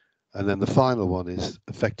 And then the final one is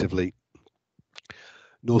effectively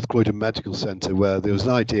North Croydon Medical Centre, where there was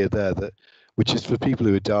an idea there that, which is for people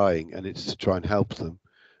who are dying, and it's to try and help them,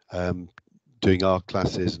 doing art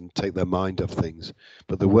classes and take their mind off things.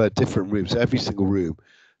 But there were different rooms. Every single room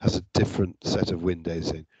has a different set of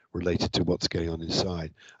windows in related to what's going on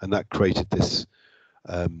inside. And that created this,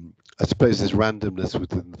 I suppose, this randomness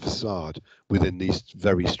within the facade, within these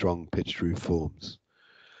very strong pitched roof forms.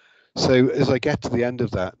 So as I get to the end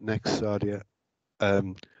of that, next, Sadia,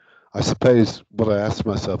 I suppose what I asked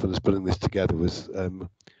myself when I was putting this together was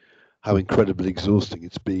how incredibly exhausting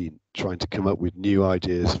it's been trying to come up with new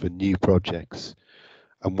ideas for new projects,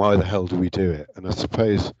 and why the hell do we do it? And I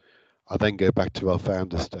suppose I then go back to our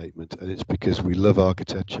founder statement, and it's because we love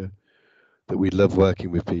architecture, that we love working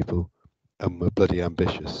with people, and we're bloody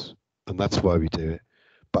ambitious, and that's why we do it.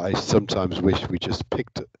 but I sometimes wish we just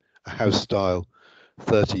picked a house style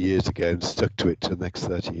 30 years ago and stuck to it to the next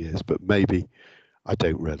 30 years, but maybe I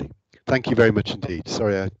don't really. Thank you very much indeed.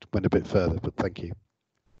 Sorry I went a bit further, but thank you.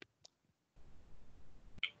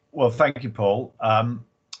 Well, thank you, Paul.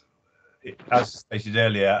 As stated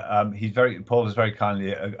earlier, Paul has very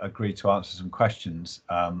kindly agreed to answer some questions.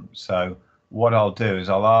 So what I'll do is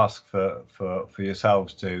I'll ask for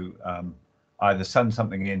yourselves to either send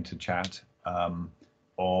something into chat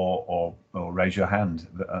or raise your hand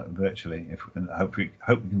virtually. Hope we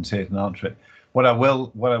can see it and answer it. What I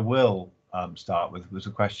will start with was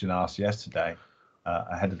a question asked yesterday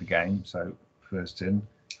ahead of the game. So first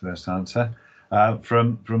answer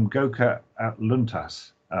from Goka at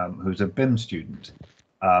Luntas. Who's a BIM student,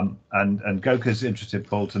 and Goka's interested,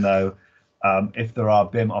 Paul, to know if there are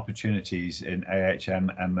BIM opportunities in AHM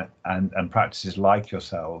and practices like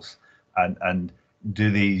yourselves, and do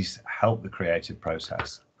these help the creative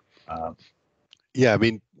process? Yeah, I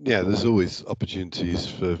mean, yeah, there's always opportunities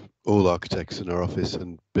for all architects in our office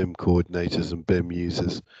and BIM coordinators and BIM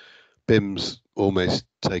users. BIM's almost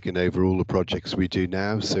taken over all the projects we do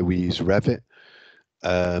now, so we use Revit.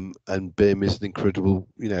 And BIM is an incredible,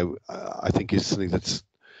 I think it's something that's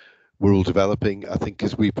we're all developing. I think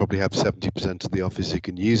because we probably have 70% of the office who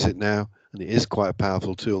can use it now, and it is quite a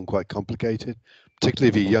powerful tool and quite complicated, particularly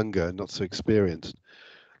if you're younger and not so experienced.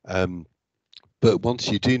 But once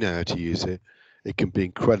you do know how to use it, it can be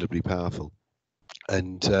incredibly powerful.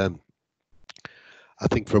 And I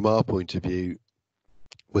think from our point of view,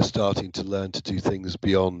 we're starting to learn to do things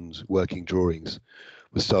beyond working drawings.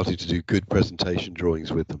 We're starting to do good presentation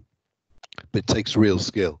drawings with them, but it takes real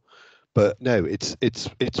skill. But no, it's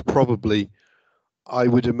probably, I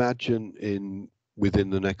would imagine within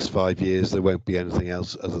the next 5 years there won't be anything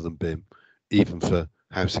else other than BIM, even for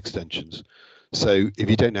house extensions. So if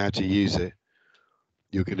you don't know how to use it,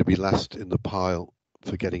 you're going to be last in the pile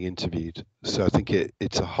for getting interviewed. So I think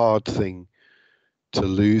it's a hard thing to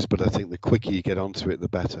lose, but I think the quicker you get onto it, the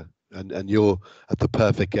better. And you're at the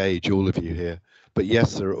perfect age, all of you here. But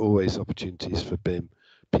yes, there are always opportunities for BIM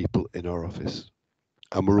people in our office,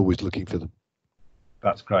 and we're always looking for them.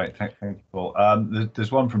 That's great. Thank you, Paul.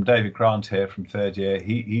 There's one from David Grant here from third year.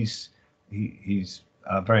 He's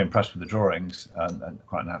very impressed with the drawings, and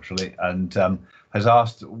quite naturally, and has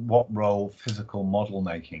asked what role physical model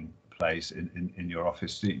making plays in your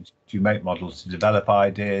office. Do you make models to develop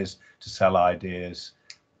ideas, to sell ideas,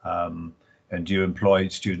 and do you employ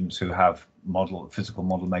students who have physical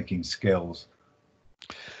model making skills?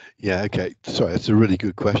 Yeah, okay. Sorry, that's a really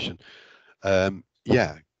good question.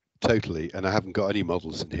 Yeah, totally. And I haven't got any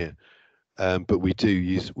models in here, but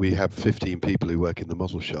we have 15 people who work in the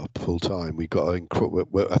model shop full time.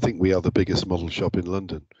 I think we are the biggest model shop in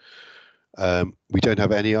London. We don't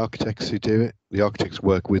have any architects who do it. The architects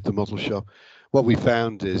work with the model shop. What we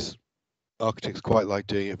found is architects quite like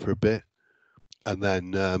doing it for a bit, and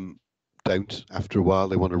then don't after a while.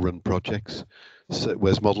 They want to run projects. So,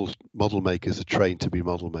 whereas model makers are trained to be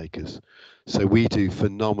model makers. So we do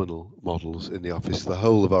phenomenal models in the office. The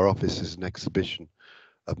whole of our office is an exhibition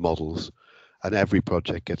of models, and every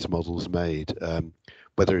project gets models made,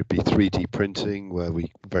 whether it be 3D printing, where we're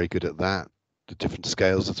very good at that, the different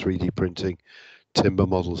scales of 3D printing, timber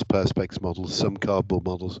models, perspex models, some cardboard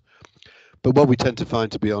models. But what we tend to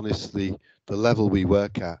find, to be honest, the level we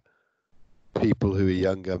work at, people who are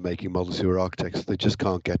younger making models who are architects, they just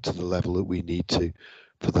can't get to the level that we need to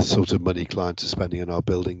for the sort of money clients are spending on our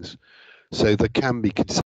buildings. So there can be